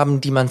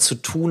Aufgaben, die man zu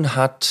tun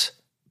hat,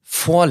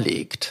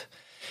 vorlegt.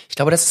 Ich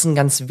glaube, das ist ein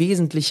ganz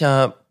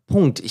wesentlicher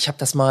Punkt. Ich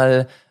habe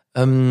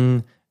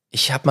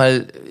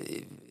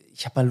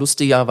mal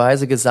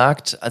lustigerweise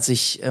gesagt, als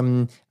ich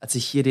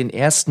hier den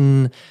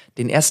ersten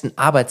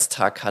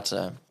Arbeitstag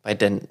hatte bei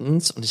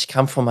Dentons und ich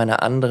kam von meinem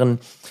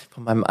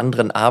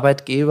anderen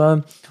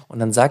Arbeitgeber und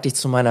dann sagte ich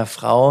zu meiner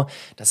Frau,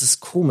 das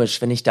ist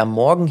komisch, wenn ich da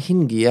morgen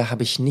hingehe,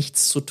 habe ich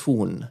nichts zu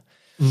tun.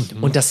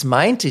 Und das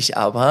meinte ich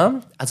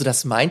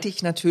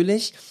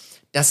natürlich,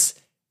 dass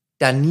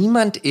da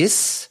niemand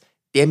ist,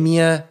 der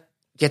mir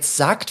jetzt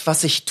sagt,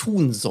 was ich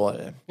tun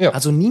soll. Ja.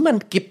 Also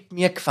niemand gibt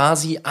mir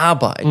quasi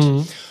Arbeit.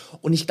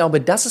 Und ich glaube,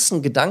 das ist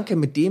ein Gedanke,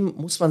 mit dem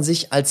muss man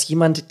sich als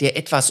jemand, der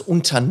etwas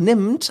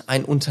unternimmt,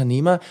 ein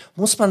Unternehmer,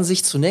 muss man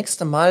sich zunächst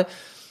einmal,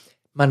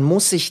 man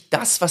muss sich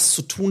das, was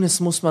zu tun ist,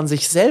 muss man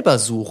sich selber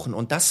suchen.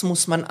 Und das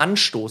muss man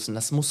anstoßen,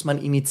 das muss man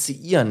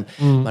initiieren.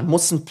 Man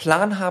muss einen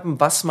Plan haben,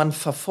 was man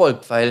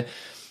verfolgt, weil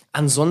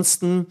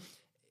ansonsten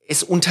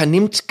es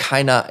unternimmt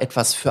keiner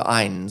etwas für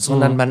einen,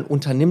 sondern man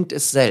unternimmt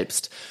es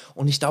selbst.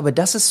 Und ich glaube,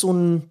 das ist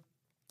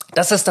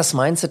das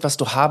Mindset, was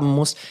du haben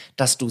musst,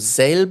 dass du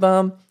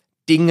selber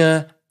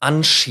Dinge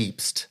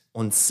anschiebst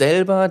und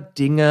selber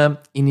Dinge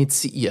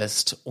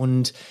initiierst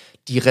und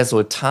die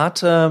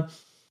Resultate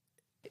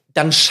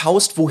dann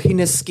schaust, wohin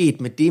es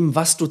geht mit dem,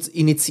 was du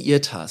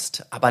initiiert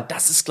hast. Aber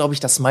das ist, glaube ich,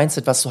 das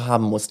Mindset, was du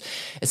haben musst.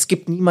 Es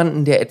gibt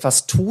niemanden, der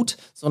etwas tut,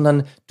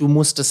 sondern du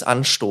musst es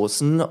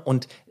anstoßen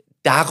und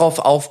darauf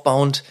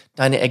aufbauend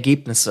deine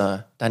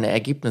Ergebnisse,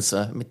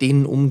 mit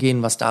denen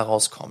umgehen, was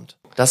daraus kommt.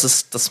 Das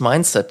ist das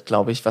Mindset,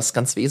 glaube ich, was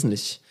ganz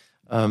wesentlich,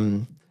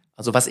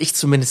 was ich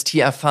zumindest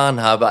hier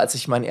erfahren habe, als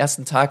ich meinen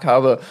ersten Tag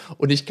habe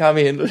und ich kam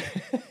hier hin und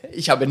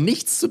ich habe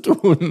nichts zu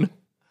tun.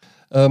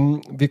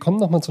 Wir kommen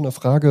nochmal zu einer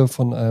Frage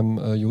von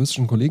einem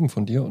juristischen Kollegen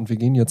von dir und wir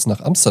gehen jetzt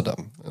nach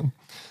Amsterdam.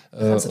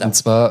 Und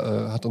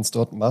zwar hat uns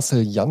dort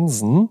Marcel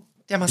Jansen,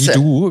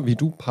 wie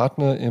du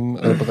Partner im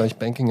Bereich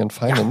Banking and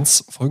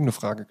Finance, folgende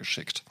Frage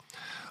geschickt.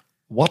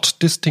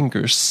 What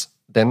distinguishes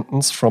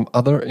Dentons from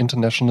other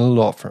international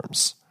law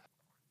firms?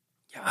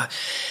 Ja,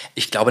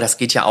 ich glaube, das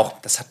geht ja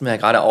auch, das hatten wir ja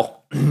gerade auch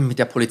mit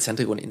der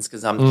Polyzentrik und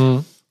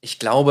insgesamt. Ich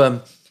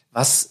glaube,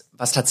 was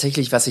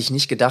ich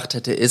nicht gedacht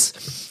hätte, ist,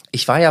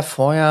 ich war ja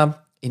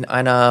vorher in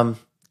einer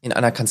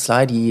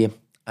Kanzlei, die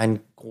ein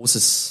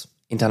großes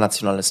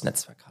internationales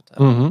Netzwerk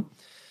hatte.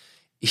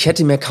 Ich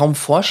hätte mir kaum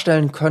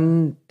vorstellen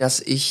können, dass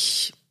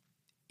ich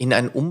in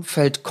ein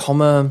Umfeld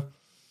komme,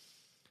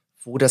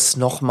 wo das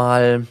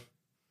nochmal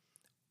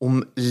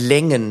um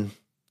Längen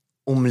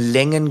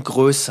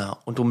größer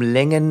und um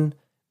Längen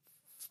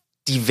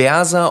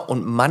diverser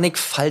und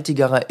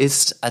mannigfaltigerer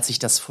ist, als ich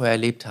das vorher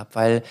erlebt habe,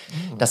 weil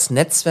das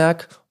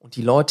Netzwerk und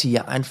die Leute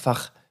hier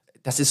einfach,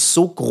 das ist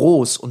so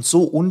groß und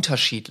so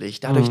unterschiedlich,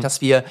 dadurch,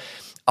 dass wir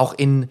auch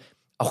in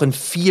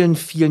vielen,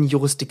 vielen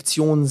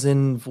Jurisdiktionen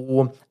sind,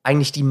 wo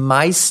eigentlich die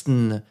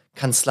meisten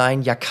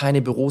Kanzleien ja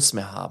keine Büros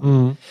mehr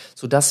haben,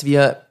 sodass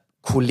wir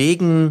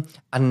Kollegen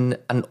an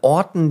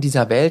Orten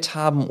dieser Welt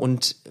haben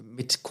und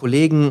mit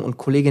Kollegen und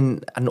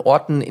Kolleginnen an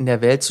Orten in der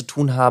Welt zu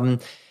tun haben,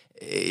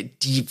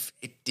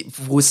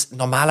 wo es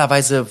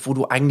normalerweise, wo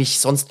du eigentlich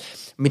sonst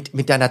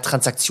mit deiner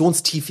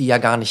Transaktionstiefe ja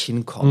gar nicht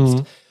hinkommst.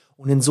 Mhm.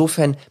 Und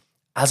insofern,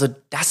 also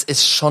das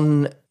ist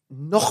schon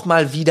noch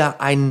mal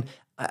wieder ein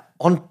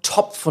on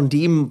top von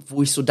dem,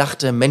 wo ich so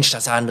dachte, Mensch,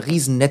 das ist ja ein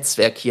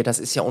Riesennetzwerk hier, das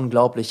ist ja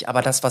unglaublich.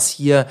 Aber das, was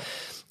hier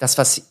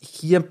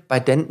bei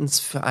Dentons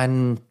für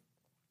ein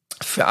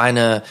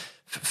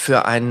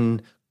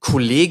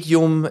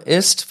Kollegium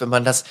ist, wenn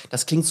man das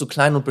klingt so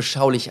klein und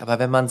beschaulich, aber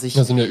wenn man sich...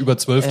 Das sind ja über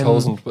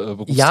 12.000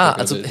 Berufsträger. Ja,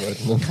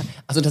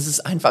 also das ist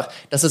einfach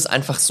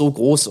so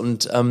groß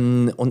und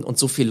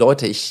so viele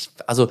Leute. Ich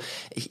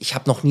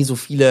habe noch nie so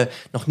vielen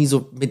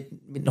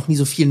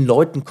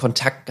Leuten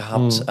Kontakt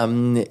gehabt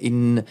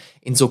in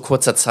so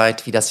kurzer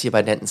Zeit, wie das hier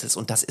bei Dentons ist.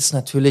 Und das ist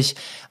natürlich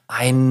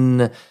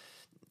ein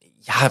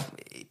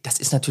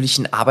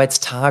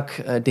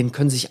Arbeitstag, den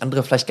können sich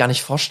andere vielleicht gar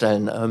nicht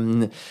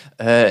vorstellen.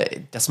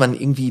 Dass man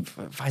irgendwie,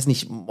 weiß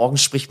nicht,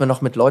 morgens spricht man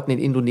noch mit Leuten in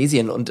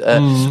Indonesien und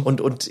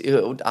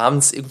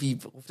abends irgendwie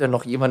ruft dann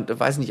noch jemand,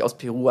 weiß nicht, aus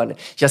Peru an.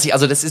 Ich weiß nicht,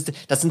 also das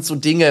sind so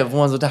Dinge, wo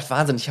man so dachte,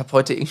 Wahnsinn, ich habe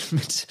heute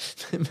irgendwie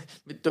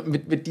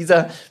mit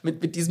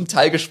diesem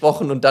Teil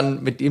gesprochen und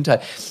dann mit dem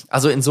Teil.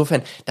 Also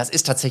insofern, das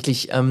ist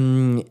tatsächlich,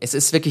 es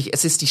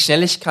ist die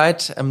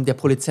Schnelligkeit der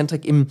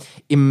Polyzentrik im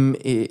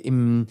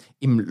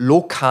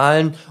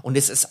Lokalen. Und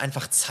es ist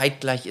einfach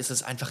zeitgleich,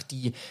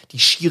 die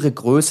schiere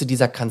Größe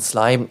dieser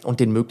Kanzlei und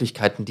den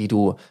Möglichkeiten, die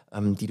du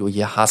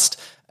hier hast.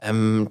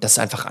 Das ist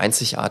einfach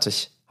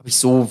einzigartig. Habe ich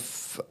so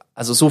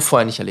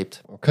vorher nicht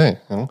erlebt. Okay,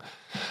 ja.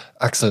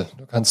 Axel,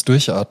 du kannst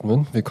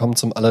durchatmen. Wir kommen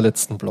zum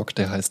allerletzten Block,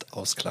 der heißt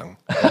Ausklang.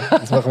 Ja,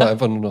 jetzt machen wir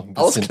einfach nur noch ein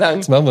bisschen. Ausklang.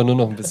 Jetzt machen wir nur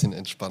noch ein bisschen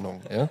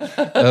Entspannung. Ja?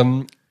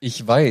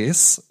 Ich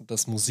weiß,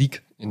 dass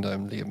Musik in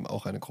deinem Leben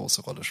auch eine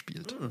große Rolle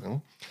spielt. Ja?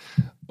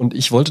 Und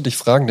ich wollte dich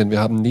fragen, denn wir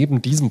haben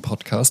neben diesem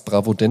Podcast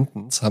Bravo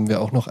Dentons haben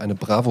wir auch noch eine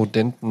Bravo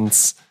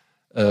Dentons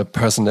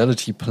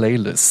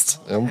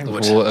Personality-Playlist,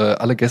 wo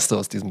alle Gäste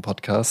aus diesem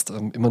Podcast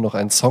immer noch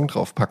einen Song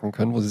draufpacken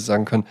können, wo sie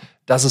sagen können,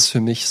 das ist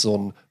für mich so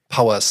ein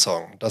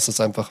Power-Song. Das ist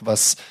einfach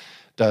was,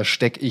 da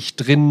stecke ich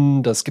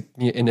drin, das gibt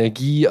mir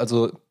Energie.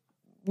 Also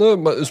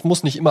es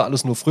muss nicht immer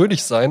alles nur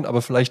fröhlich sein,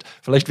 aber vielleicht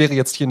wäre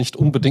jetzt hier nicht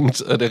unbedingt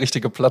der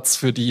richtige Platz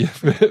für die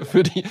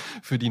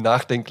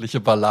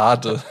nachdenkliche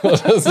Ballade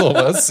oder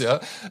sowas.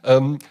 Ja.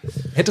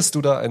 Hättest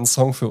du da einen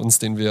Song für uns,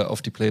 den wir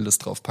auf die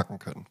Playlist draufpacken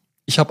können?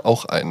 Ich habe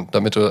auch einen,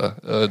 damit wir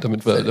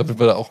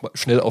da auch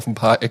schnell auf ein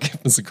paar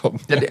Ergebnisse kommen.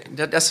 Ja.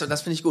 Das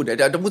finde ich gut.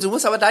 Du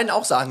musst aber deinen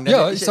auch sagen.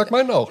 Ja, ich sag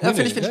meinen auch. Ja,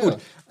 finde ich gut.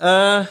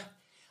 Ach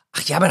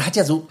ja, man hat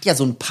ja so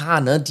ein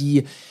paar, ne,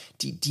 die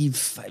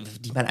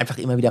man einfach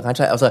immer wieder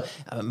reinschreibt. Also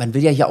man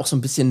will ja hier auch so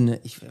ein bisschen...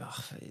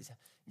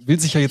 will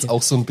sich ja jetzt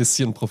auch so ein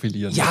bisschen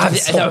profilieren. Ja,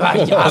 aber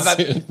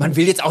man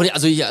will jetzt auch nicht...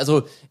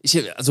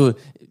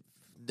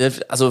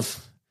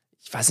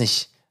 Ich weiß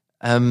nicht...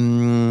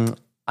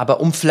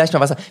 Aber um vielleicht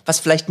mal was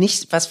vielleicht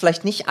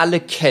nicht alle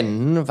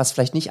kennen, was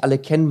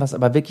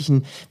aber wirklich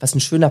ein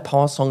schöner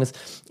Power-Song ist,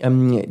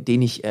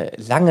 den ich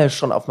lange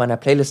schon auf meiner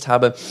Playlist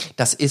habe,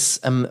 das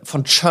ist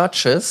von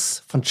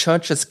Churches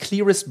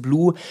Clearest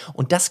Blue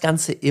und das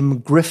Ganze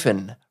im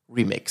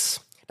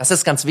Griffin-Remix. Das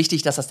ist ganz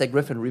wichtig, dass das der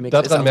Griffin-Remix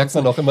ist. Daran merkt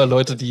man auch immer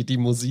Leute, die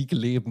Musik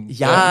leben.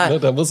 Ja. Ne?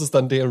 Da muss es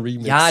dann der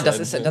Remix sein. Ja, das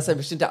ist ein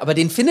bestimmter. Aber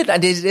der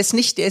ist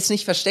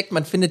nicht versteckt.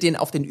 Man findet den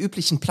auf den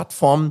üblichen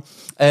Plattformen.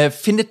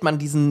 Findet man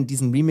diesen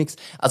Remix.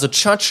 Also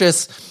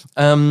Churches,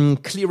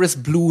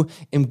 Clearest Blue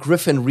im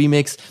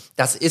Griffin-Remix.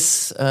 Das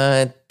ist,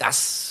 da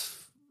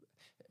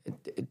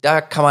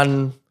kann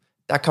man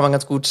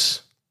ganz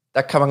gut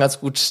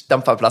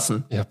Dampf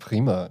ablassen. Ja,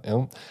 prima.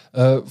 Ja.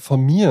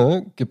 Von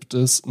mir gibt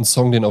es einen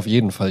Song, den auf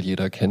jeden Fall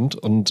jeder kennt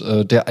und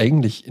der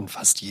eigentlich in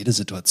fast jede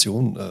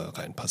Situation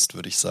reinpasst,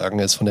 würde ich sagen.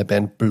 Er ist von der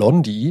Band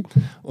Blondie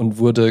und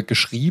wurde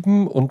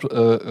geschrieben und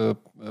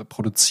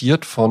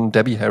produziert von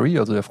Debbie Harry,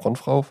 also der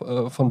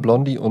Frontfrau von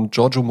Blondie, und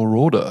Giorgio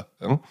Moroder.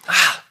 Ja.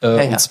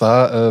 Und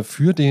zwar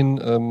für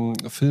den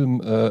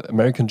Film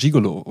American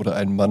Gigolo oder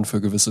Ein Mann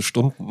für gewisse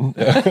Stunden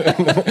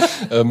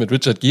mit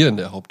Richard Gere in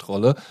der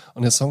Hauptrolle.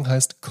 Und der Song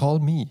heißt Call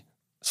Me.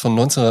 Ist von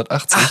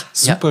 1980.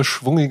 Super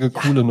schwungige,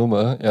 coole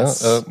Nummer. Ja,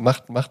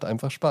 macht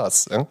einfach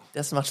Spaß. Ja.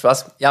 Das macht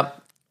Spaß, ja.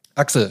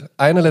 Axel,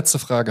 eine letzte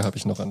Frage habe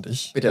ich noch an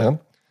dich. Bitte. Ja?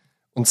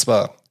 Und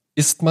zwar,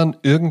 ist man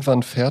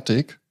irgendwann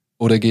fertig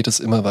oder geht es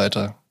immer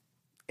weiter?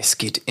 Es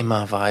geht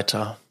immer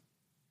weiter.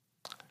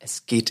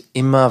 Es geht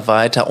immer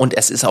weiter und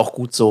es ist auch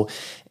gut so.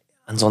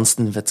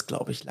 Ansonsten wird's,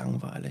 glaube ich,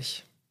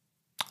 langweilig.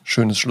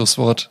 Schönes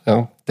Schlusswort,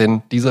 ja.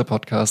 Denn dieser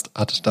Podcast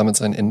hat damit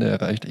sein Ende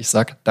erreicht. Ich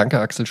sag danke,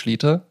 Axel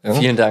Schlieter. Ja.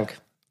 Vielen Dank.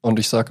 Und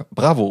ich sag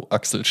bravo,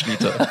 Axel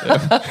Schlieter.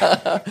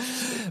 Ja.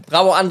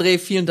 Bravo, André,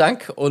 vielen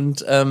Dank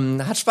und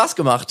hat Spaß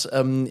gemacht.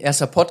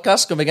 Erster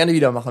Podcast, können wir gerne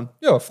wieder machen.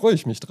 Ja, freue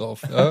ich mich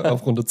drauf. Ja,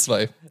 auf Runde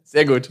 2.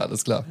 Sehr gut.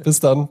 Alles klar. Bis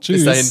dann.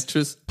 Tschüss. Bis dahin.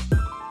 Tschüss.